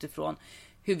verkligheten utifrån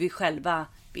hur vi själva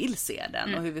vill se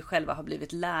den och hur vi själva har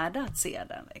blivit lärda att se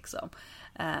den. Liksom.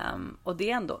 Och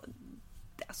det är ändå,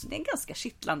 alltså det är en ganska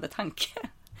kittlande tanke.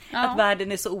 Att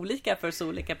världen är så olika för så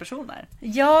olika personer.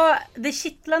 Ja, det är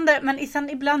kittlande, men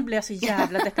ibland blir jag så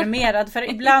jävla deprimerad. För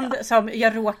ibland, som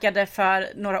jag råkade för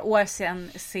några år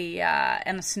sedan se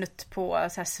en snutt på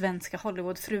så här svenska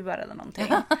Hollywoodfruar eller någonting.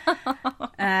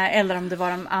 Eller om det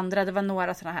var de andra, det var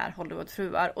några sådana här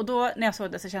Hollywoodfruar. Och då när jag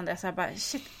såg det så kände jag så här bara,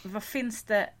 shit, vad finns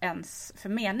det ens för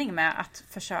mening med att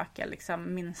försöka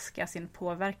liksom minska sin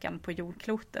påverkan på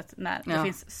jordklotet när det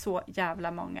finns så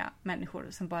jävla många människor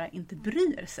som bara inte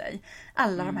bryr sig.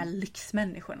 Alla de här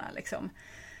lyxmänniskorna liksom,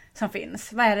 som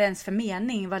finns. Vad är det ens för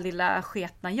mening? Vad lilla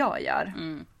sketna jag gör?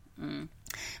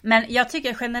 Men jag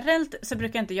tycker generellt så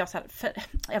brukar inte jag så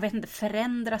här,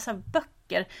 förändras av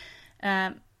böcker.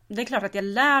 Det är klart att jag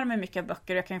lär mig mycket av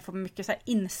böcker. Jag kan få mycket så här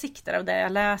insikter av det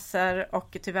jag läser.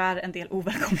 Och tyvärr en del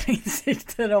ovälkomna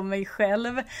insikter om mig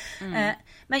själv.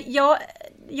 Men jag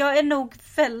är nog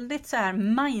väldigt så här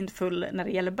mindful när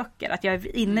det gäller böcker. Att jag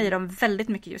är inne i dem väldigt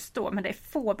mycket just då. Men det är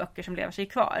få böcker som lever sig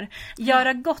kvar.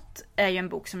 Göra gott är ju en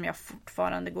bok som jag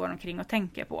fortfarande går omkring och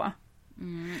tänker på.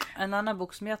 En annan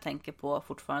bok som jag tänker på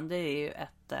fortfarande är ju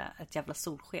ett jävla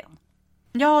solsken.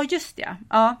 Ja, just det.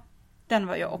 Ja. Den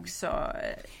var ju också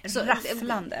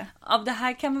rafflande. Av det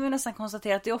här kan man väl nästan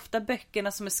konstatera att det är ofta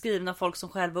böckerna som är skrivna av folk som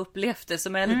själva upplevt det.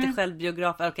 Som är lite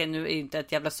självbiografer. Okej, nu är inte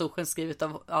ett jävla solsken skrivet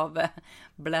av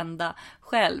Blenda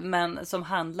själv. Men som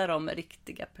handlar om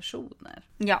riktiga personer.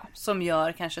 Ja. Som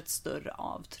gör kanske ett större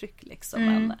avtryck liksom.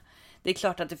 Men det är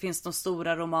klart att det finns de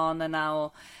stora romanerna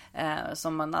och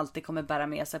som man alltid kommer bära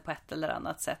med sig på ett eller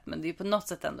annat sätt. Men det är på något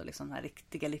sätt ändå liksom de här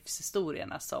riktiga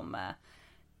livshistorierna som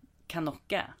kan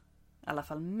knocka. I alla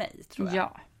fall mig, tror jag.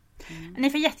 Ja. Ni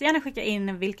får jättegärna skicka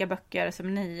in vilka böcker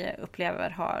som ni upplever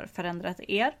har förändrat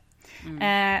er.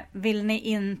 Vill ni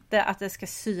inte att det ska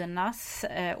synas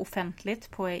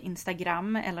offentligt på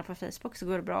Instagram eller på Facebook, så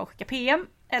går det bra att skicka PM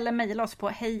eller mejla oss på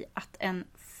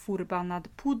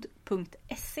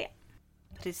hej@enforbannadpodd.se.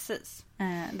 Precis.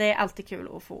 Det är alltid kul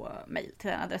att få mejl till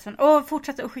den adressen. Och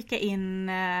fortsätt att skicka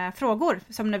in frågor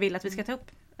som ni vill att vi ska ta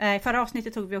upp. I förra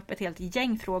avsnittet tog vi upp ett helt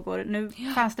gäng frågor. Nu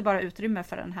fanns det bara utrymme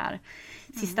för den här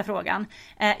sista frågan.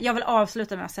 Jag vill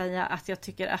avsluta med att säga att jag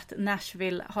tycker att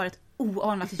Nashville har ett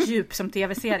oanat djup som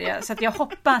tv-serie. Så att jag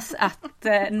hoppas att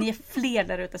ni är fler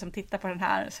där ute som tittar på den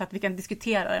här så att vi kan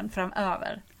diskutera den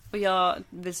framöver. Och jag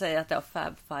vill säga att det har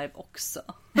Fab Five också.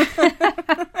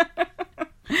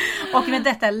 Och med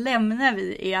detta lämnar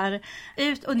vi er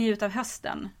ut och njut av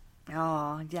hösten.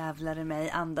 Ja, jävlar i mig.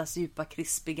 Andas djupa,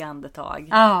 krispiga andetag.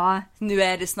 Ja. Nu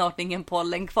är det snart ingen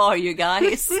pollen kvar, you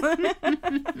guys.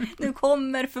 Nu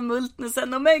kommer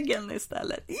förmultnelsen och mögeln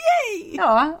istället. Yay!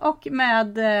 Ja, och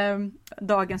med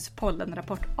dagens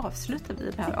pollenrapport avslutar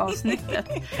vi det här avsnittet.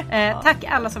 Tack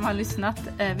alla som har lyssnat.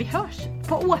 Vi hörs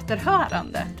på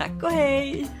återhörande. Tack och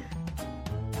hej!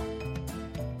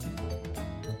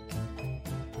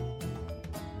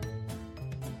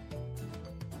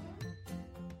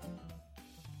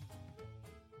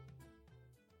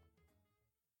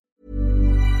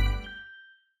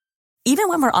 Even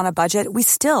when we're on a budget, we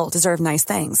still deserve nice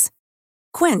things.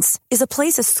 Quince is a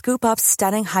place to scoop up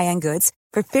stunning high-end goods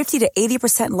for 50 to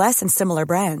 80% less than similar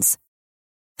brands.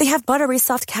 They have buttery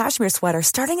soft cashmere sweaters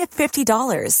starting at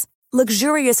 $50,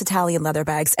 luxurious Italian leather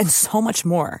bags, and so much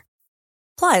more.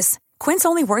 Plus, Quince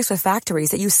only works with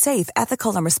factories that use safe,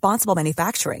 ethical, and responsible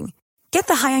manufacturing. Get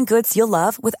the high-end goods you'll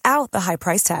love without the high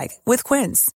price tag with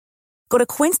Quince. Go to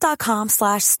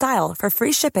quince.com/style for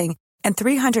free shipping and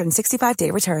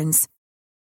 365-day returns.